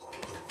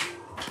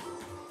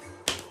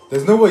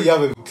 There's no way you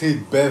have a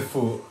kid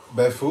barefoot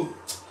with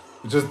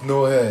just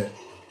no hair.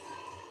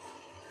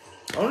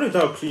 I wonder if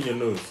that'll clean your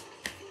nose.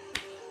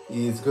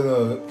 It's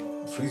gonna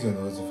freeze your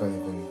nose if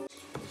anything.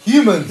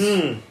 Humans!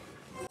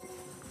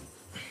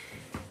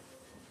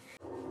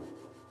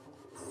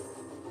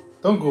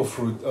 Don't go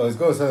through. It's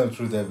gonna send them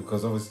through there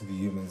because obviously the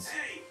humans.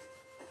 Hey,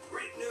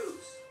 great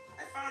news.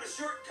 I found a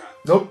shortcut.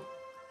 Nope.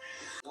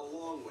 A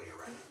long way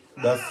around.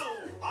 That's.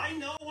 Oh, I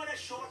know what a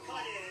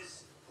shortcut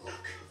is.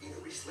 Look, either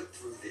we slip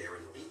through there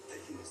and beat the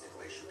humans to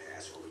Glacier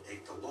Pass, or we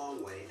take the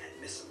long way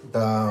and miss them.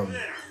 Damn.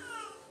 There.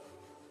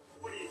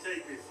 What do you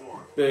take me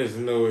for? There's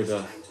no way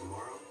that. Time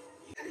tomorrow.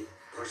 Eddie,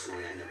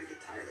 personally, I never get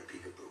tired of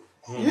peekaboo.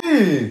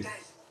 Yeah.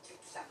 Guys, check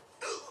this out.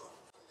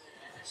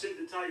 Sid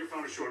the Tiger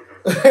found a shortcut.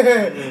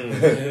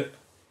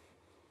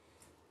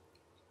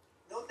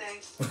 No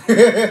thanks. Just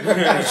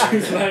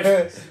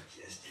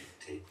you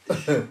take the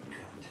shortcut.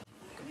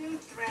 You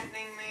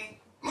threatening me?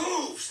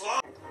 Move,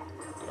 sloth!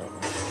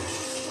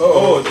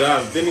 Oh,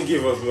 damn. Didn't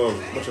give us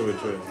much of a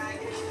choice.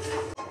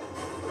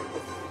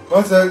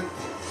 What's that?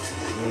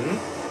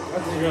 How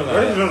did you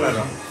run like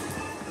that?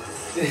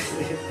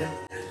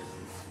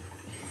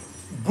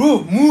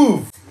 Bro,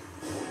 move.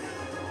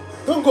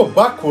 Don't go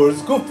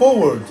backwards. Go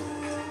forward.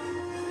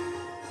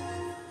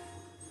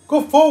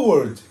 Go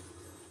forward.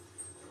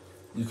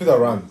 You could have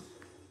run.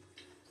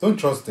 Don't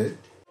trust it.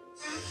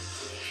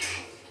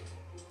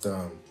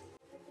 Damn.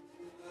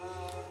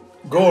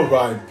 Go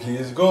right,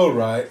 please. Go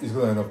right. He's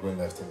gonna end up going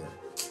left again.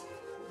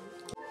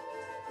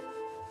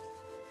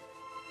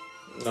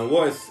 Now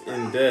what is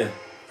in there?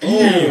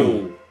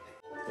 Ew.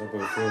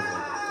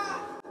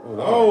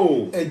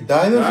 Oh. A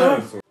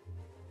dinosaur?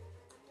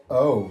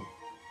 Oh.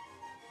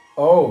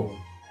 Oh.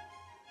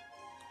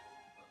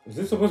 Is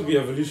this supposed to be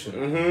evolution?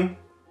 Mm-hmm.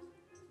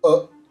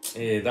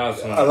 Yeah,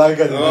 that's one. I like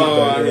how they did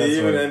Oh, that. he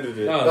even ended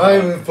it. Not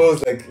even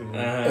pose like.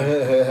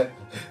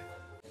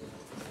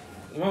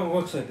 Man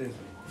walks like this.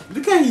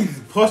 Look at his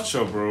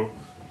posture, bro.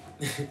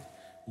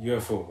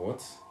 UFO,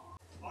 what?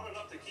 Not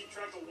enough to keep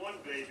track of one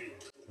baby.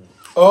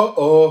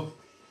 Oh.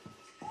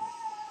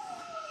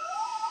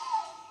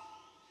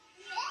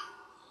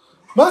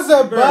 Man's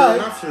that Run bad.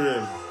 after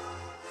him.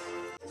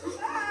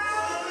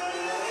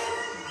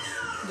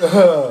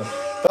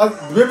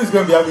 That the baby's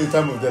gonna be having the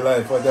time of their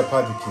life while they're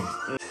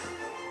panicking.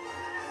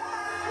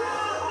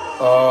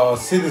 Oh,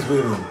 Sid is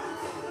waving. Is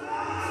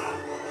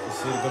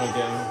he gonna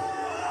get him?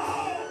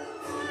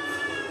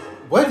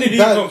 Where did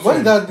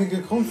that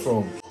nigga come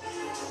from?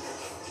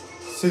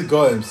 Sid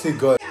got him.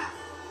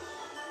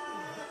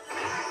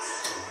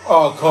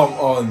 Oh, come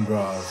on,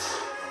 bro.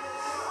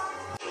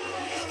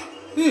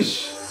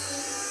 Ish.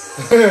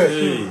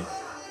 Hey.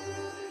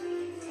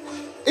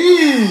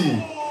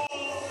 Eee.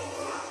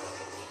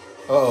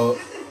 Uh-oh.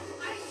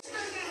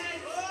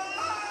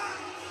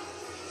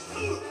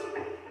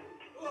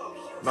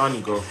 Down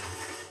you go.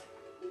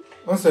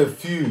 Once a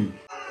few. You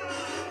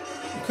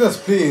could have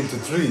split it into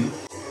 3.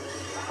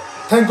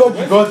 Thank God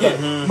you got that.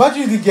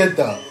 Imagine you didn't get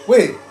that.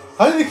 Wait,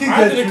 how did the kid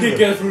How did the kid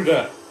get through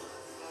that?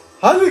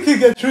 How did the kid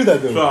get through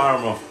that though? Plot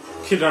armor.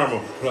 Kid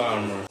armor. Plot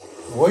armor.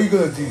 What are you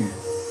gonna do?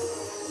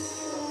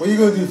 What are you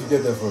gonna do if you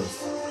get there first?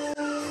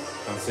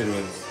 Consider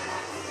wins.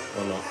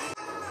 Or not.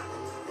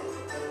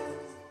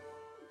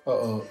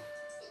 Uh-oh.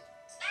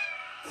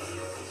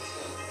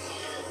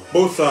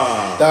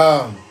 Bosa.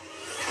 Damn.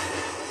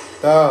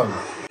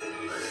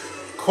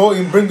 Call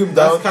him, bring him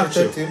down, Let's catch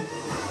protect him.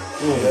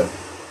 Yeah.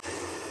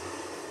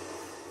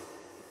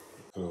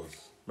 Close.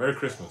 Merry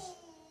Christmas.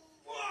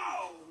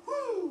 Whoa!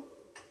 Woo!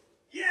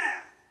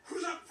 Yeah!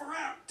 Who's up for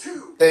round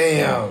 2?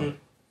 Damn.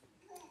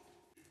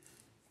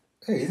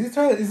 Hey, is he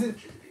trying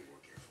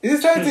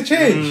to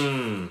change?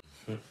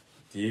 There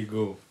you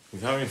go.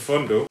 He's having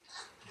fun though.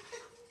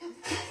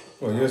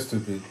 Oh, you're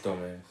stupid.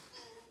 Dumbass.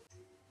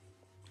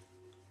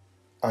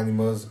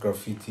 Animals,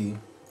 graffiti.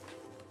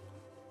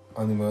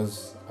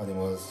 Animals.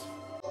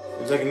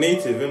 It's like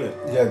native, isn't it?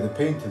 Yeah, they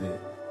painted it.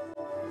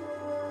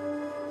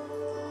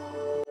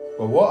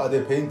 But what are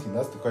they painting?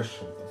 That's the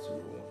question. It's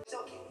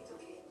okay.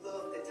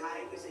 Look, the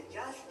tigers are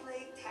just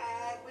playing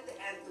tag with the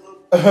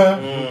antelope.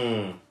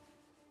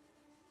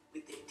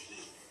 With their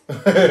teeth.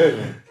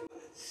 Come on,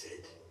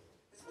 Sid.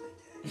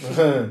 Let's play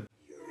tag.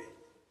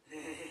 You're in.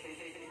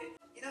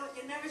 You know,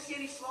 you never see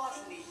any sloths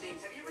in these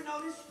things. Have you ever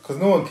noticed? Because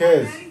no one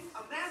cares. Manny, a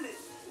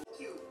mammoth.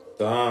 Cute.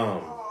 Damn.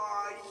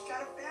 Oh, he's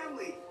got a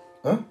family.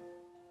 Huh?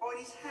 Oh, and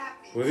he's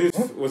happy.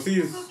 Was he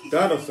his Look, he's dad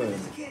or happy with something?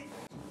 his kid.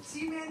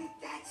 See, Manny,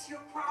 that's your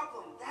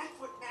problem. That's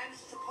what man is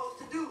supposed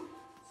to do.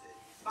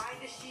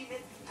 Find a she-man,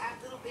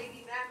 have little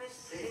baby mammoths,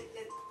 sit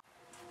and...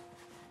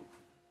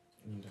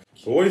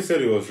 But what he said,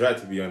 he was right,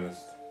 to be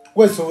honest.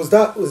 Wait, so is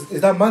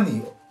that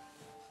Manny?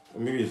 Or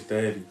maybe his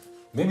daddy.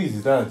 Maybe it's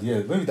his dad,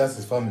 yeah. Maybe that's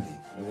his family.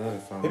 Is that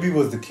his family? Maybe it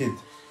was the kid.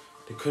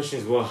 The question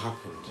is what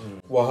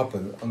happened? What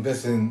happened? I'm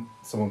guessing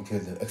someone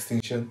killed him.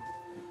 Extinction.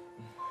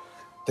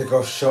 They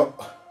got shot.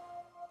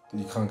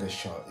 You can't get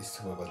shot. It's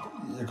too bad.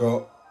 You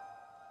got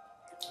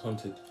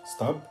Haunted.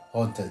 stabbed?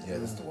 Haunted, yeah,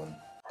 that's the one.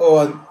 Oh,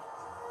 and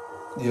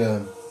yeah.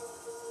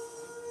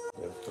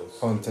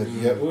 Haunted,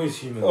 yeah. Always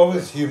human.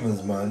 Always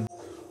humans, man.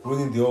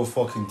 Ruining the whole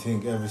fucking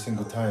thing every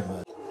single time,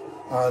 man.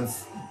 And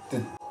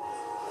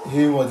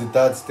him or the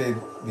dad stayed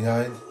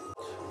behind.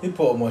 He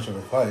put up much of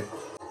a fight.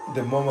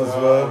 The mom as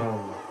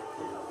well.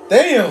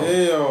 Damn!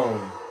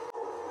 Damn.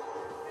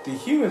 The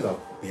humans are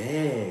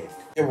bad.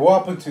 Yeah, but what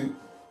happened to...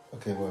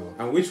 Okay, whatever.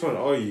 And which one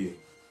are you?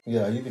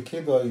 Yeah, are you the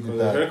kid or are you the Because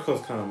the dad?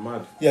 haircut's kind of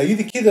mad. Yeah, are you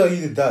the kid or are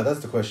you the dad? That's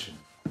the question.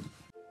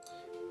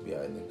 Yeah,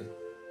 nigga.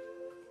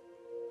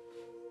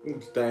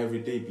 You die every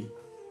day, B.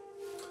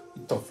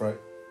 You tough, right?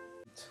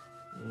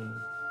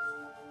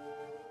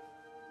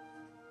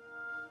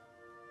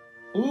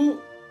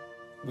 Ooh,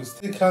 we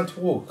still can't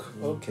walk.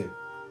 Okay.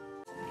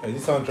 Hey,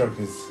 this soundtrack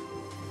is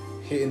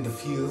hitting the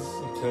feels.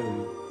 I'm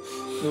telling you.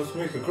 Let's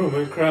make a grown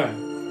man cry.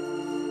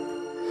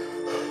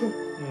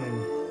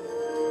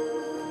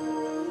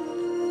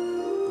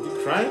 You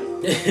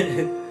crying?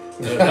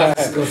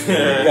 That's disgusting.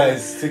 This guy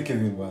is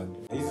sickening, man.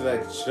 He's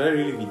like, should I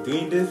really be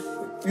doing this?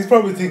 He's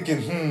probably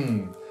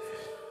thinking,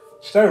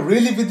 should I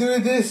really be doing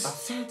I'm this?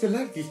 starting to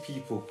like these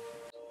people.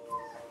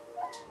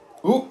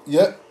 Ooh,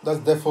 yeah, that's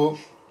defo.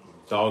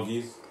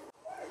 Doggies.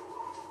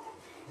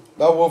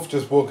 That wolf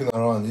just walking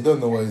around. You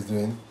don't know what he's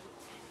doing.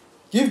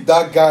 Give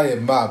that guy a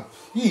map.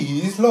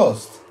 He's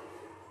lost.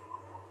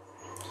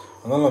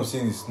 And all I'm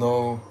seeing is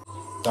snow.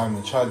 Damn,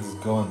 the child is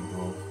gone,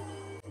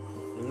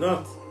 bro.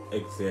 Not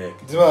exactly.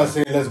 This is why I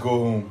say, let's go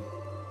home.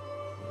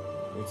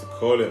 Need to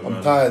call it, man.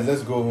 I'm tired.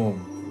 Let's go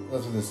home.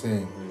 That's what they're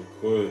saying.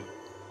 Call it.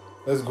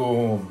 Let's go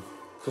home.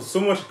 Cause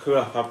so much could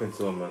have happened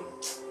to him, man.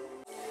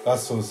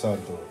 That's so sad,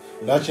 though.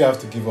 You actually have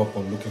to give up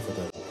on looking for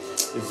them.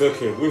 It's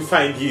okay. We'll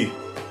find you.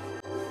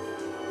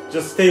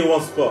 Just stay in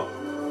one spot.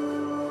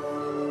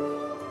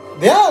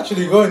 They are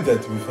actually going there,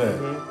 to be fair.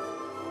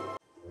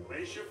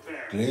 Glacier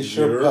Pass.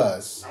 Glacier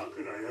Pass. How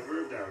could I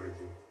ever have doubted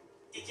you?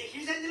 Did you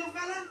hear that, little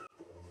fella?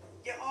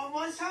 You're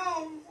almost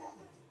home.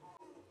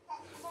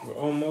 We're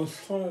almost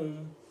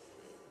home.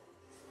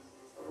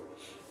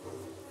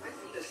 I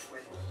feel this way.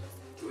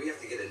 Do we have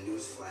to get a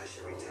news flash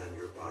every time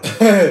your body?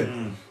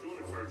 Doing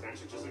it for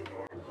attention, just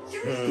ignore it.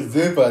 It's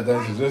doing for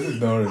attention, just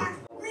ignore it.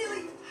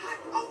 Really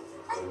hot.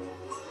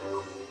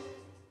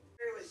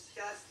 It was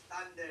just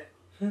under.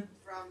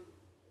 From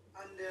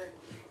under.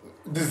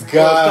 This Start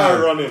guy.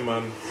 running,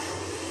 man.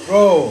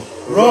 Bro,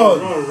 run.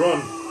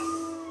 Run.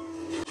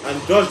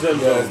 And dodge them.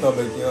 Yeah, it's not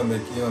making, you're not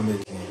making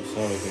it. It's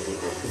not looking good.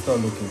 It's not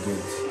looking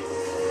good.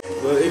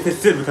 Well, if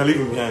it's it, we can leave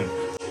him behind.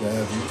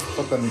 Yeah,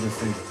 fuck that nigga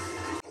say.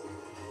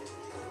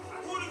 I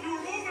would if you were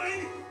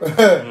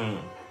moving!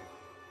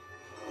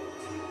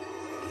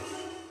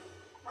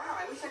 Wow,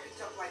 I wish I could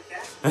jump like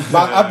that.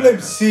 But I blame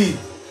C.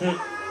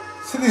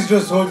 Sid is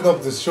just holding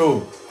up the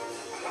show.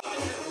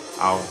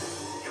 Ow.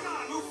 Come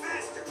on, move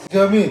faster! You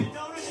know what I mean?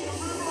 Notice the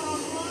river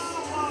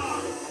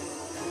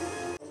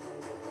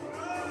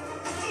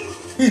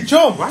on He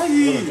jumped. Why are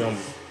you jump?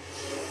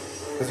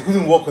 Because he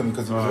couldn't walk on it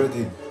because he was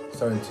already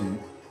starting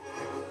to.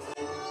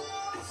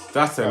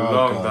 That's a Oh,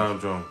 long God.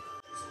 down jump.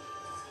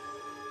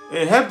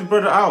 Hey, help the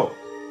brother out.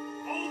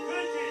 Old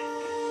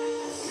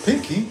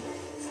Pinky? Pinky!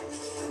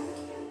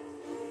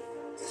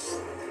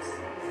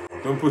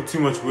 Don't put too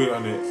much weight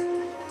on it.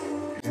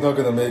 He's not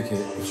gonna make it.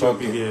 It should Fuck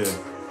be it. here.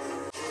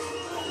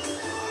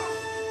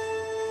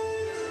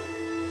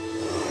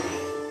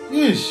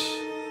 Yeesh.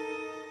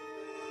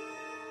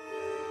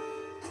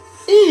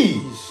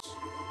 Eesh.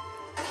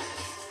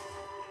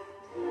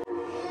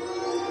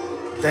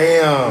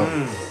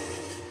 Damn.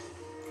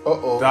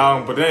 Uh-oh.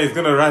 Down, but then it's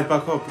gonna rise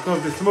back up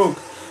because the smoke.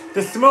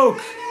 The smoke.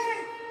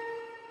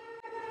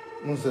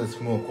 What's that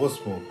smoke? What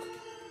smoke?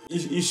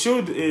 You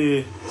showed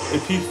a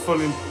piece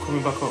falling,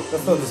 coming back up.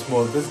 That's not the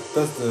smoke.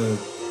 That's the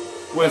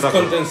Where's that?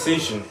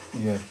 Condensation.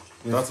 yeah.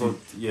 That's what.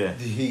 Yeah,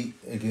 The heat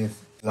against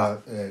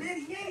that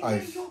Manny,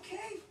 ice. you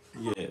okay?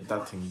 yeah,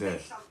 that thing there.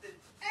 Say something.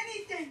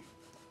 Anything.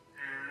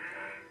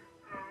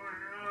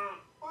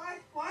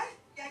 What?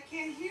 I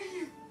can't hear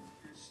you.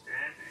 You're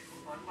standing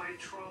on my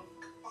trunk.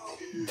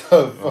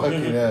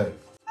 Fucking hell.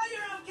 Oh,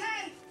 you're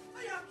okay.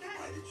 Why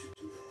did you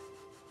do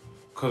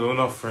that? Cause we're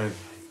not friends.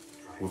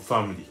 We're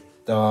family.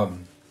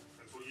 Damn.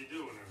 That's what you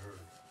do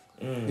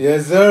in a hurry.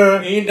 Yes,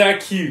 sir. Ain't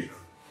that cute?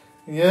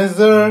 Yes,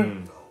 sir.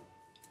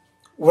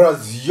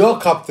 Whereas your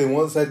captain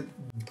once said,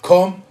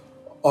 "Come,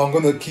 or I'm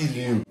gonna kill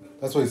you."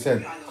 That's what he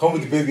said. Come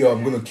with the baby, or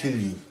I'm gonna kill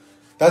you.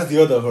 That's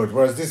the other herd.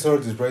 Whereas this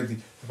herd is ready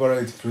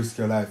to risk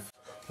your life.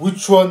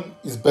 Which one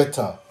is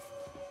better?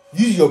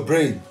 Use your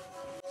brain.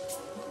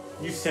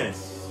 You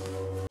sense.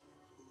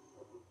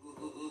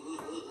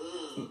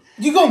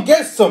 You gonna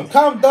get some.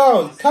 Calm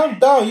down.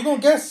 You gonna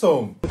get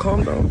some.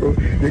 Calm down, bro.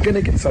 You're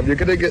gonna get some.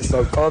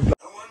 Calm down.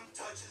 No one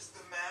touches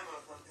the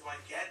mammoth until I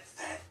get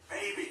that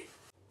baby.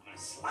 I'm gonna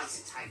slice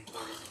it tight,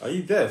 boys. Are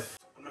you deaf?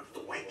 I'm gonna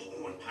put the white meat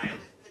in one pile.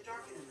 The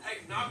dark and the Hey,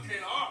 knock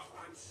it off!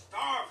 I'm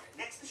starving.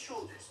 Next to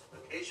shoulders,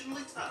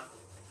 occasionally tough,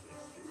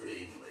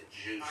 extremely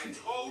I juicy.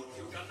 told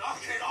you to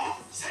knock it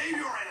off. Save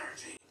your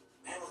energy.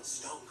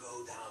 Mammoths don't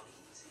go down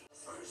easy.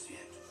 First, you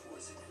have to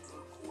force it into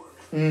a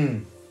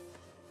corner.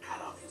 Cut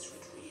off its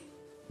retreat.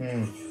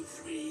 When you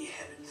three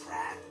have it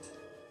trapped,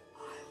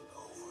 I'll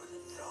go for the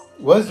throat.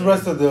 Where's the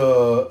rest of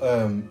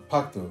the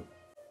pack though?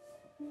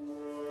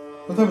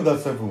 Don't tell me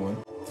that's everyone.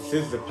 This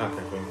is the pack,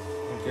 I think.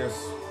 I guess.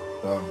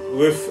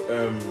 With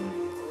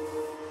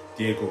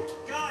Diego.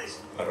 Guys,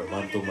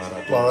 Armando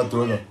Maradona.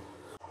 Maradona.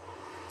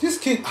 This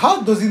kid,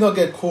 how does he not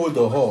get cold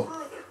or hot?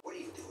 Further, what are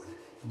you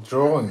doing?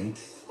 Drawing.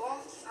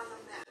 sloths on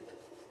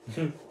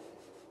the map.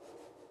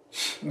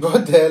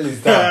 What the hell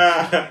is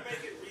that?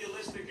 make it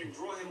realistic and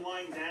draw him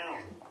lying down.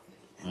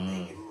 And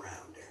make him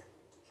rounder.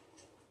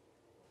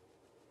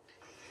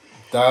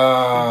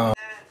 Damn. I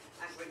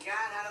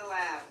forgot how to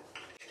laugh.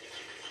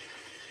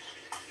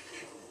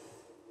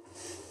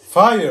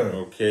 Fire.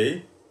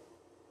 Okay.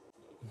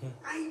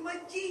 I'm a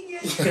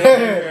genius.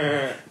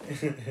 As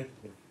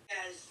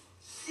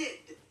Sid,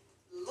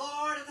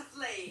 Lord of the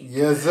Flames.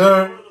 Yes,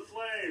 sir. For the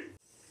flame.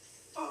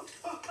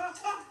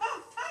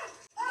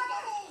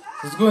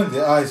 Let's go in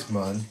the ice,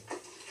 man.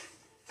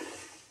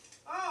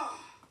 Oh,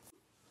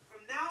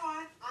 from now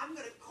on, I'm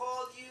gonna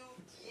call you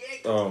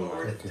Diego. Oh my.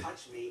 Okay.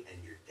 Touch me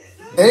and you're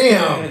dead.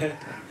 Damn.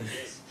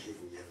 Just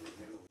kidding, you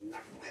little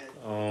knucklehead.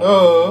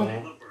 Oh.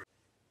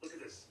 Look at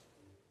this.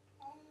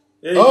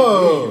 Yeah,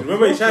 Oh,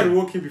 remember he tried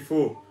walking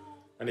before,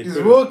 and he's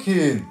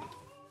walking.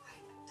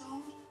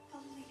 Don't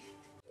believe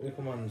it. Look,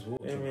 man, he's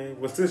walking. Yeah, man,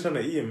 we're still trying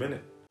to eat him, innit?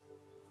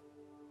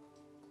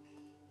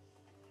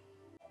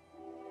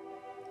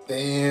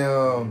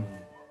 Damn.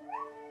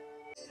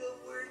 Little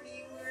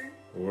wormy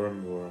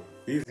worm. Worm.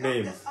 These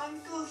names.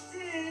 Uncle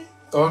Sid.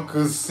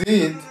 Uncle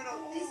Sid. No.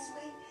 This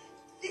way.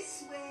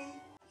 This way.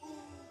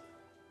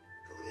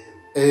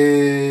 Go in.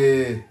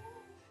 Eh.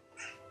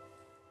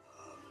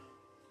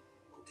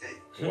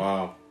 Okay.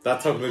 Wow,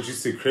 that talk no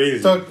juicy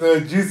crazy. Talk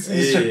the juice.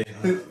 He's Yeah.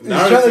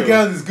 trying to get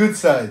on his good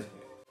side.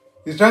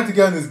 He's trying to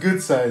get on his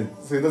good side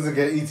so he doesn't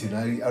get eaten.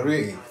 I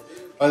rate it.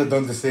 I'd have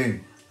done the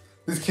same.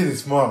 This kid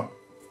is smart.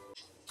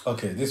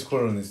 Okay, this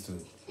squirrel needs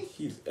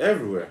He's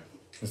everywhere.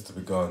 to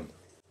be gone.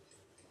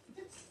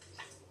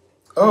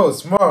 Oh,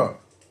 smart.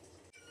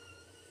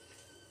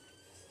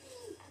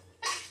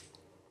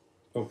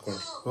 Okay.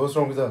 What's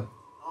wrong with that?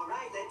 All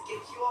right, let's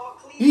get you all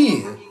clean.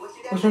 Yeah. Honey, what's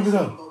your What's wrong with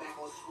that? Go back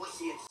all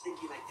smushy and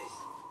stinky like this.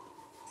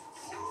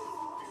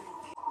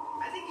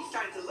 I think he's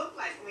starting to look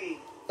like me.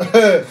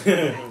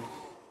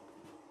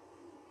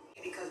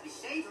 Because we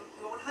save him,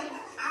 he won't hunt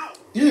us. Ow!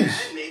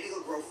 Yeesh. And maybe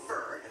he'll grow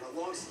fur and a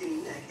long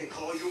skinny neck and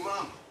call you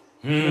mama.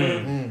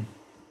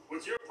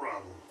 What's your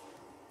problem?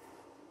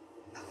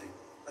 Nothing.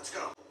 Let's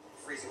go.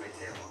 Freezing my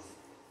tail off.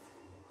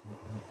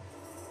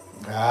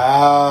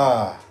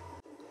 Ah.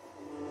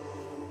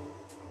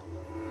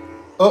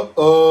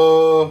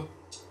 Uh-oh.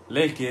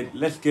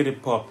 Let's get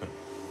it popping.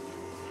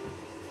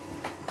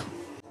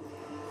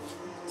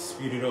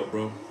 Speed it up,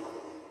 bro.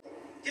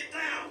 Get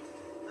down!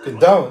 Get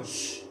down.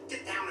 Shh!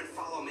 Get down and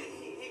follow me.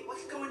 Hey,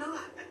 what's going on?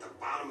 At the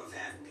bottom of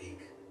Half Peak,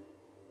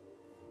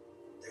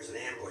 there's an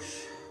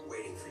ambush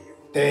waiting for you.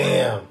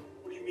 Damn.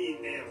 What do you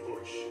mean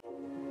ambush?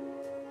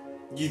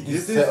 You He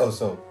did set this?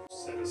 us up.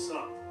 Set us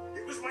up.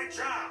 It was my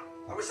job.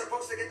 I was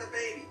supposed to get the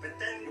baby, but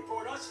then You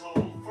brought us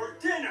home for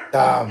dinner.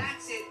 Damn.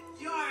 That's it.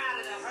 You're out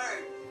of the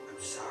herd.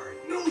 I'm sorry.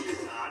 No,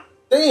 you're not.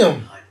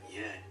 Damn. Not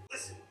yet.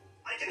 Listen,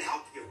 I can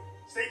help you.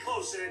 Stay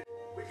close, Sid.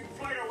 We can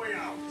fight our way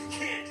out. You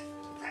can't.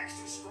 The pack's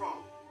too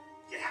strong.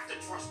 You have to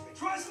trust me.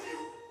 Trust you?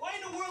 Why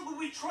in the world would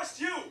we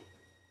trust you?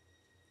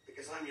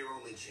 Because I'm your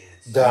only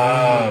chance.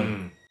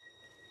 Damn.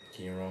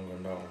 You're wrong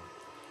on that one.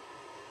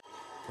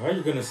 How are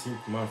you gonna sleep,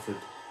 Manfred?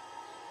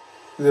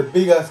 He's a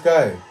big ass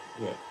guy.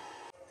 Yeah.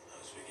 I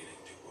was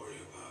beginning to worry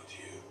about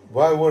you.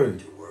 Why worry?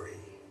 Don't worry.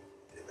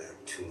 In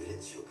about 2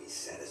 minutes, you'll be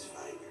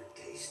satisfying your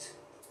taste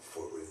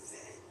for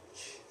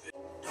revenge.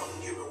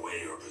 Don't give away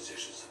your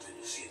positions until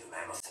you see the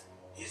mammoth.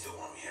 He's the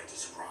one we have to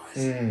surprise.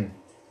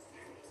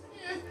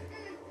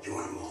 You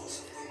want to maul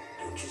something,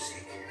 don't you,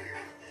 Zeke?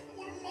 Damn. Then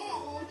what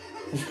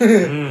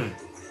are you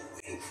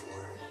waiting for?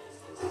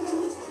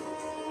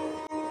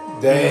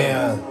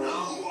 No,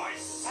 I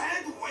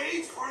said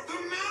wait for the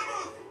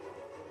mammoth.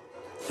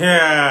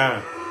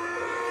 Yeah.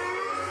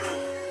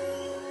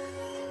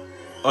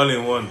 All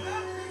in one.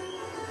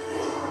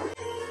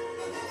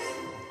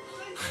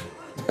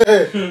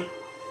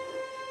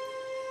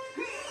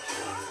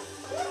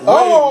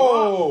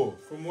 Oh.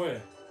 From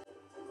where?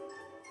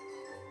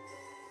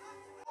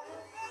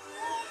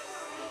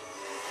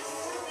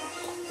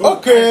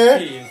 Okay.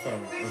 Skating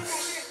from.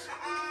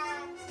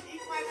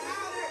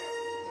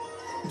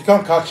 You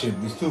can't catch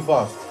him. He's too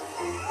fast.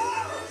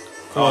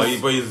 Oh,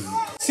 but he's.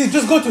 See,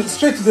 just go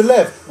straight to the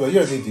left. Well,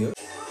 you're an idiot.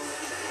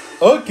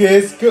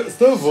 Okay,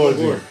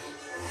 snowboarding.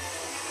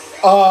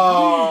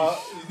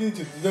 You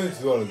don't need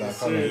to do all of that.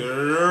 Come on. You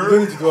don't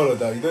need to do all of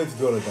that. You don't need to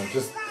do all of that.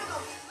 Just.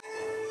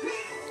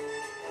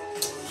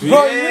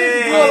 Bro, you need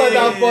to do all of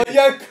that, but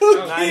you're Nah,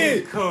 cooking.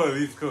 he's cool.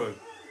 He's cool.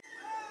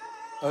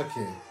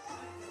 Okay.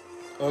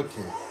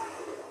 Okay.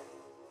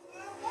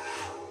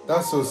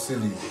 That's so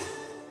silly.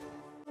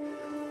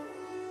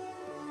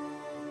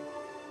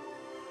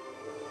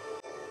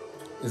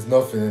 There's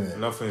nothing in it.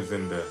 Nothing's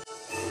in there.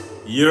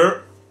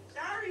 You're.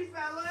 Sorry,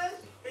 fellas.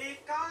 We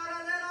got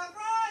a little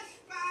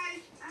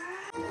frostbite.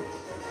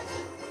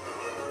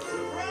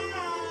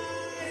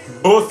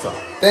 Bosa.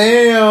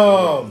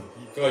 Damn.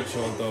 You got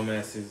your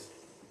dumbasses.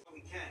 We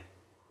can.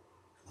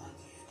 Come on,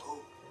 Diego.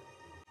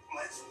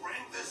 Let's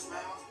bring this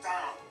mammoth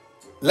down.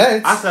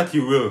 Let's. Act like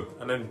you will,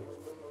 and then.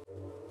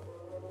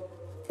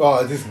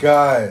 Oh, this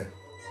guy.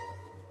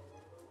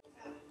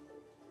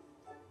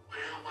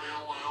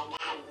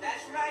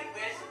 That's right,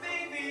 where's the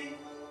baby?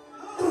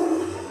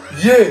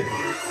 Yeah.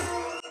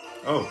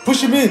 Oh.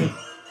 Push him in.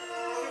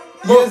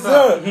 Yes,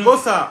 sir.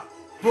 Bosa.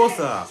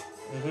 Bosa. I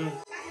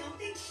don't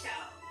think so.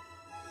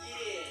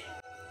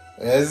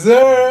 Yeah. Yes,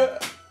 sir.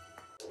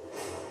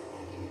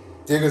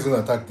 Diego's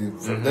gonna attack the.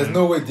 There's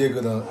no way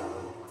Diego gonna.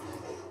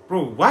 Bro,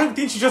 why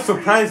didn't you just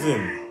surprise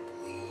him?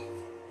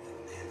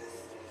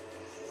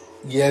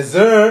 Yes,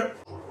 sir.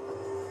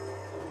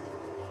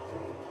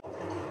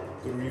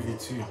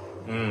 3v2.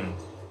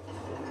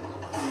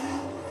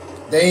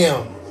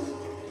 Damn.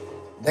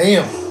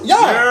 Damn.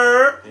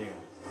 Yeah.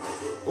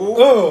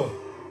 Oh.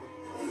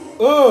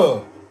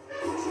 Oh.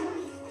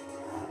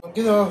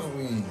 Get off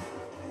me.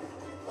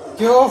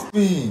 Get off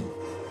me.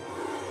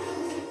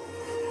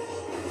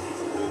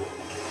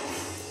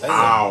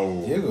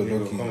 Ow. Diego,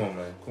 Diego, Loki. come on,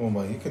 man. Come on,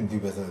 man. You can do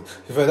better.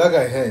 If that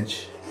guy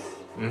hench,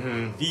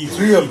 These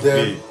 3 of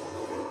them, big.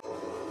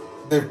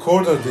 they've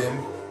cornered him.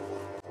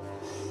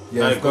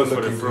 Now it's he goes not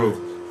for the looking throat.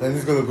 good. Then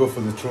he's gonna go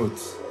for the throat.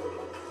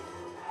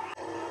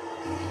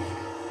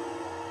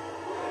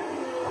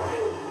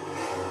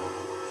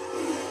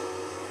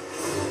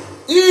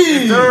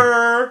 Eee!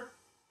 Sir.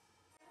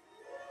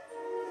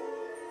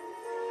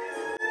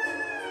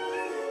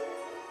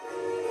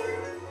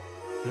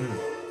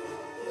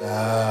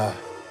 Ah.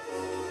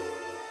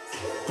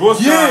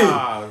 What's Yeah.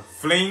 that?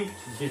 Fling.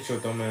 Hit your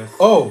dumbass.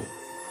 Oh.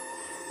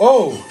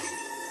 Oh.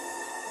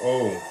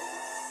 Oh.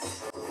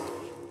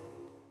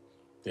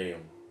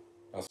 Damn.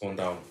 That's one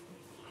down.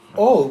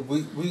 Oh.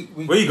 We.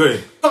 Where you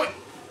going?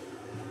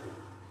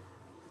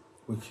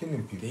 We're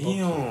killing people.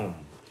 Damn.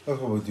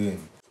 That's what we're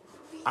doing.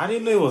 I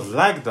didn't know it was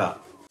like that.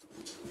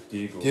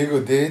 Diego. Diego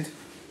did.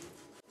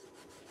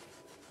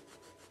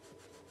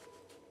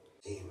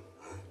 Team,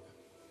 huh?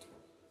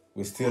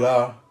 We still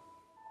are.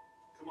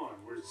 Come on,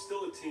 we're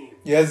still a team.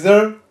 Yes,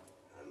 sir. I'm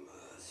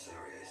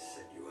sorry I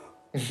set you up.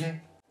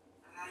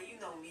 You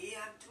know me.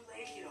 I'm too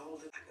lazy to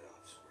hold it. Back it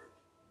off, Squirt.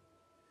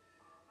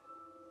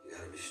 You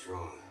gotta be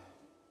strong.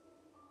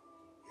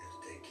 You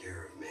have to take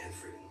care of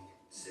Manfred and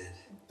Sid.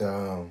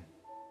 Damn.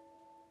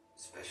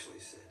 Especially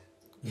Sid.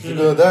 You're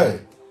gonna die.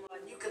 Come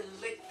on, you can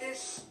lick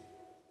this.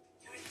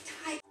 You're a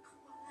tiger.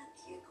 Come on,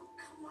 Diego.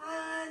 Come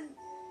on.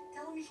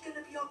 Tell him he's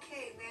gonna be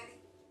okay, Manny.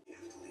 You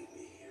have to leave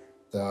me here.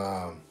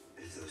 Damn.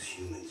 If those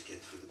humans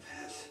get through the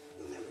pass,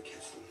 you'll never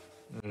catch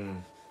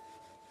them.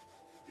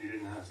 You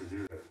didn't have to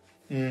do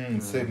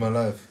that. Saved my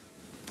life.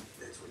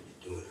 That's what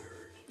you're doing,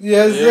 Herd.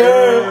 Yes,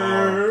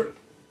 sir.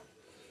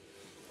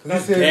 He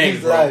That's saved gang,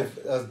 his bro. life.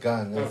 That's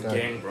gone. That's That's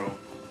gone. gang, bro.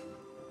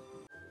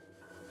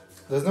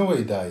 There's no way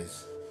he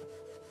dies.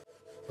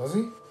 Does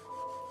he?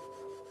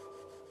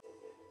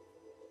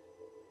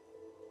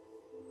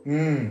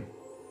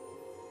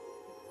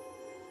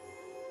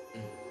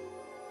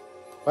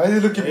 Why is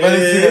he looking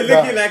menacing like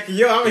looking that? like,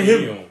 yo, I'm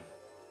him.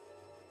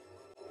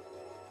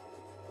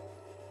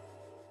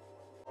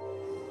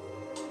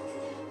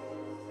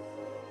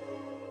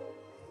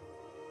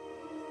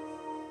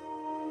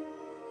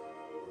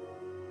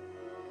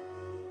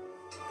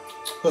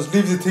 Let's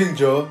leave the thing,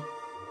 Joe.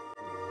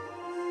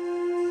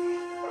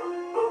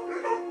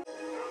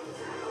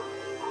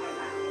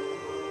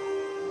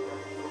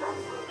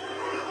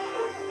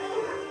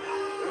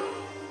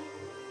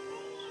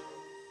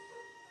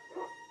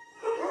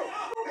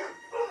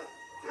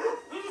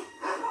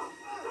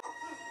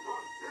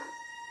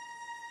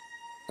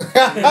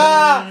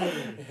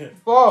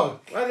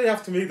 Fuck. Why did you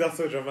have to make that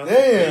so dramatic?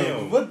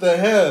 Damn. What the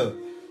hell?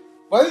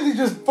 Why did he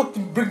just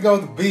fucking bring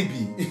out the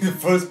baby in the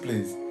first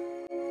place?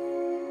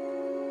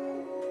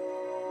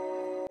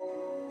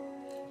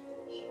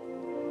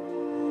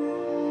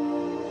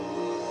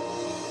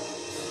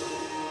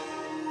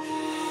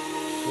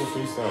 What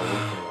freestyle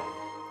working on?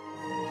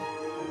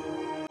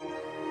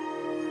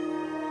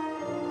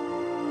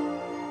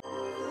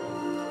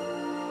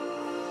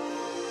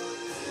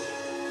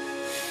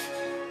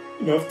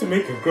 Enough to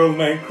make a grown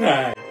man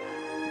cry.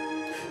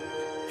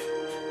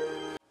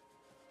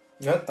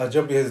 Yeah, our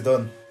job here is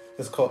done.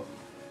 Let's cut.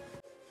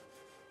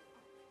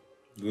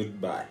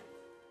 Goodbye.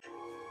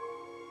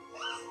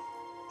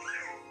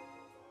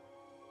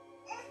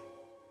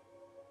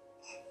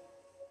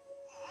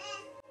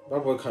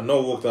 That boy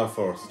cannot walk that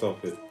far.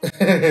 Stop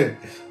it.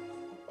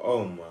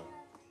 Oh man.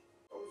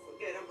 Don't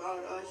forget about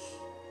us.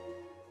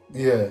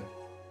 Yeah.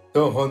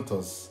 Don't hunt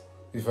us,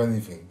 if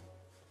anything.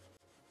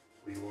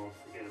 We won't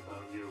forget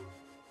about you.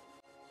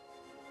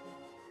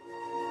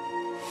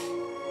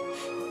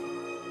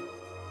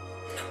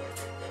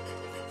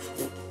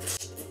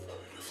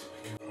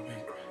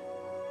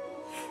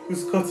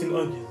 Who's cutting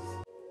onions?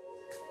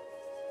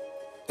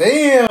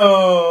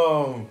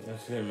 Damn!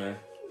 That's it, man.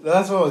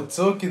 That's what we're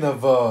talking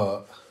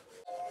about.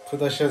 Put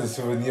that shit as a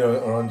souvenir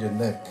around your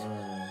neck.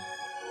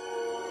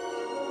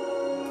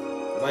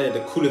 Now you're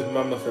the coolest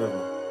mammoth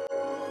ever.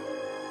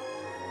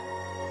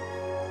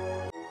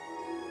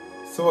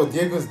 So what,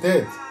 Diego's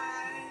dead?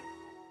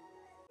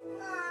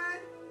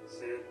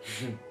 Sid,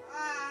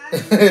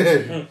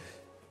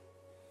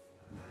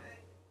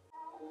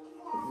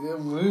 Yeah,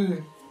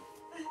 man.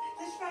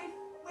 That's right.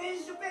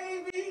 Where's the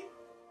baby?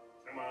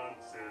 come on,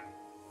 Sid.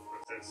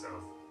 Let's head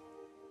south.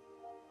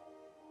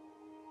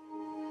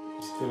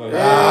 Still like,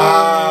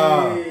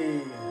 Ah.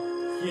 hey.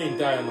 He ain't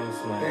dying on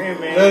this man. Hey,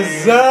 man.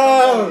 Let's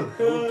go!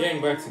 We'll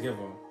gang back together.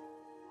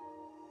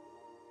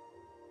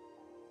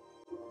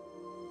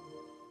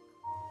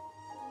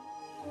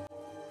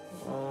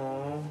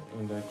 Aww,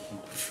 and that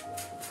cute.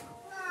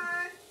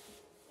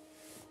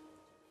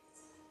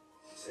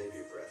 Save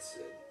your breath,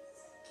 Sid.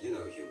 You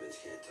know humans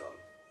can't talk.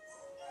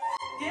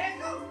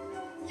 Diego,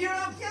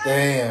 you're okay.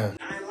 Damn.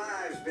 9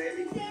 lives,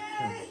 baby.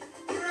 Yay.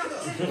 You're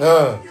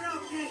okay. You're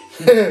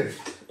okay.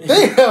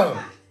 Damn!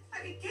 I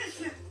can kiss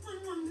you.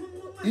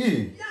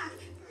 Ew.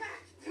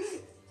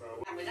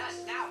 I'm with us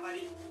now,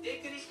 buddy.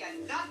 Dictionary's got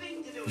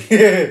nothing to do with Yeah.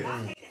 it.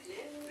 I'll take that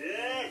lift.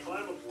 Yeah,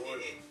 climb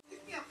aboard.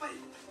 Pick me up, buddy.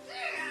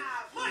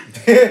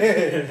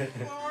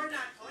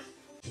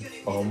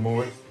 On my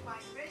way.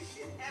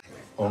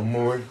 On my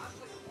way.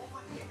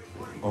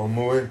 On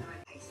my way.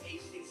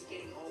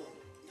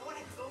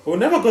 We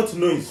never got to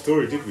know his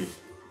story, did we?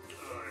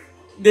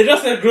 They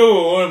just said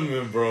global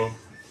warming, bro.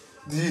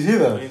 Did you hear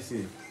that? Let me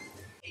see.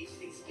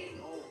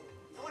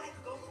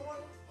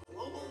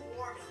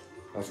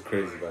 That's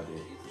crazy,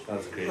 buddy.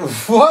 That's crazy.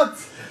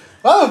 What?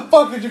 How the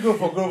fuck did you go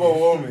for global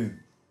warming?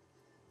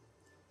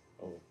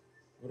 Oh,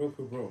 what up,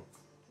 bro?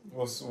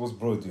 What's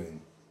bro doing?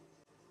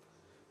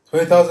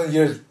 20,000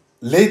 years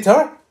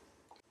later?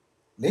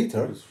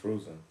 Later? He's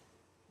frozen.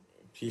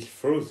 He's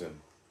frozen.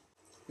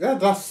 Yeah,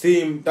 that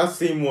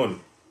same one.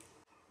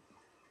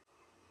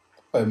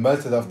 Oh, it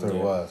melted after a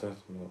while. That's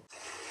not.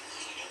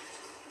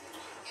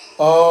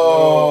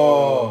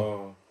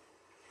 Oh.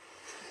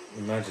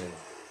 Imagine.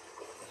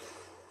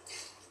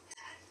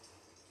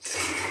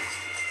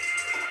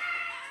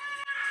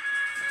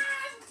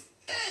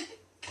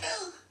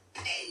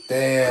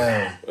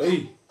 Damn.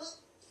 Hey.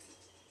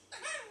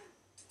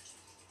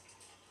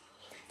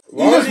 He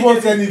just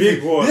wants anything.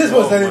 Big one. He just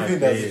wants Oh, anything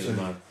my that's days,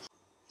 actually. man.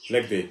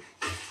 Leg day.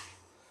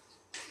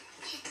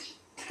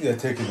 Yeah,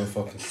 taking the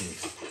fucking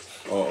piss.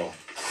 Oh.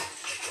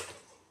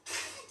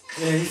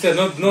 Yeah, he said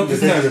not They're this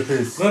taking time. the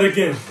piss. Not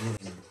again.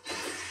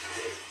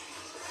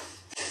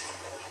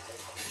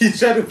 He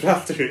tried to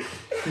plaster it.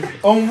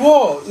 On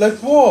what? Like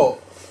what?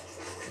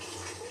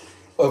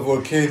 A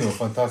volcano,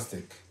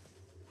 fantastic.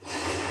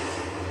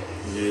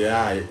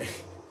 Yeah.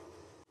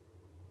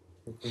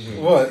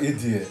 What an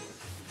idiot.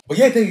 But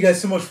yeah, thank you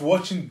guys so much for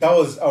watching. That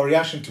was our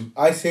reaction to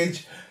Ice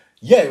Age.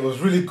 Yeah, it was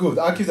really good.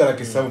 I'll give that like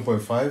a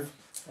 7.5.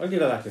 I'll give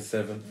that like a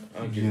 7.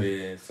 I'll give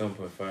it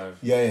 7.5.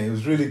 Yeah, it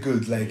was really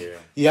good. Like, Yeah.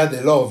 he had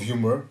a lot of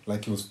humor.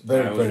 Like, it was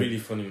very, It was very, really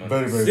funny, man.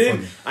 very, very Sid,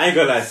 funny. I ain't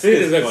gonna lie, Sid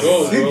is a funny,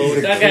 goat, man. Sid bro. is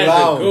a That guy's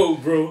clown. a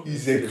goat, bro.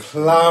 He's a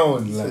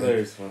clown. It's Like,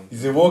 hilarious, man.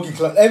 he's a walking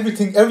clown.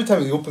 Every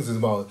time he opens his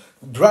mouth,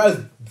 the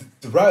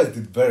writers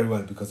did very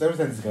well because every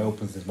time this guy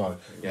opens his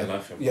mouth, Yeah, I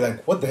love him. you're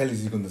like, what the hell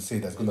is he going to say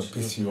that's going to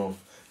piss you off?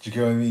 Do you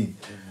get what I mean?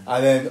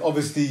 And then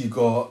obviously you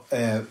got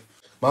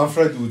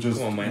Manfred, who just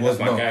Come on, man, was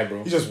that's my not, guy,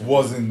 bro. he just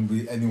wasn't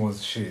with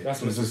anyone's shit.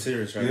 That's He was Mr. just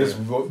Serious right He just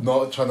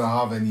not trying to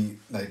have any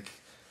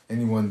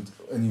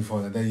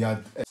fun. And then you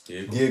had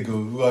Diego,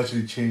 who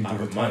actually changed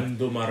over time.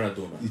 Armando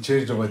Maradona. He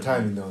changed over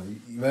time, you know.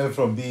 He went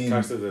from being,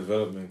 Character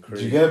development, do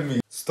crazy. you get me,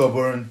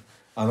 stubborn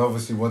and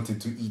obviously wanted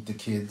to eat the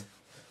kid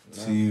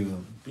to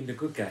Being the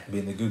good guy.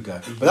 being a good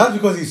guy. But that's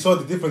because he saw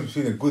the difference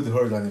between a good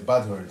herd and a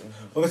bad herd.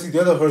 Obviously,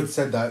 the other herd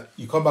said that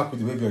you come back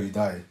with the baby or you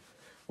die.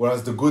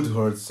 Whereas the good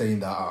herd saying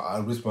that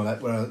I'll risk my life,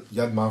 whereas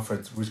you had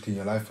Manfred risking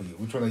your life for you.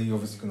 Which one are you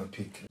obviously going to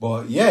pick?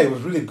 But yeah, it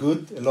was really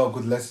good. A lot of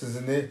good lessons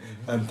in it.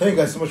 And thank you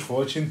guys so much for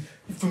watching.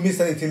 If you missed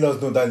anything, let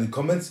us know down in the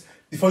comments.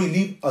 Before you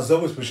leave, as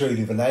always, make sure you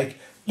leave a like.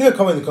 Leave a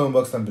comment in the comment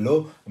box down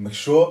below. And make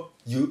sure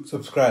you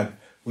subscribe.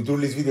 We do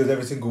release videos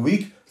every single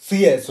week. So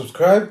yeah,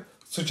 subscribe.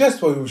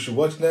 Suggest what we should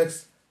watch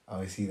next.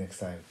 And we'll see you next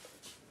time.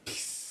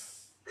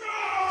 Peace.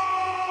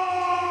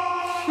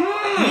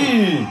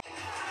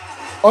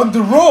 On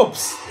the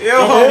ropes.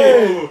 Yo!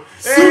 Hey.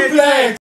 Suplex.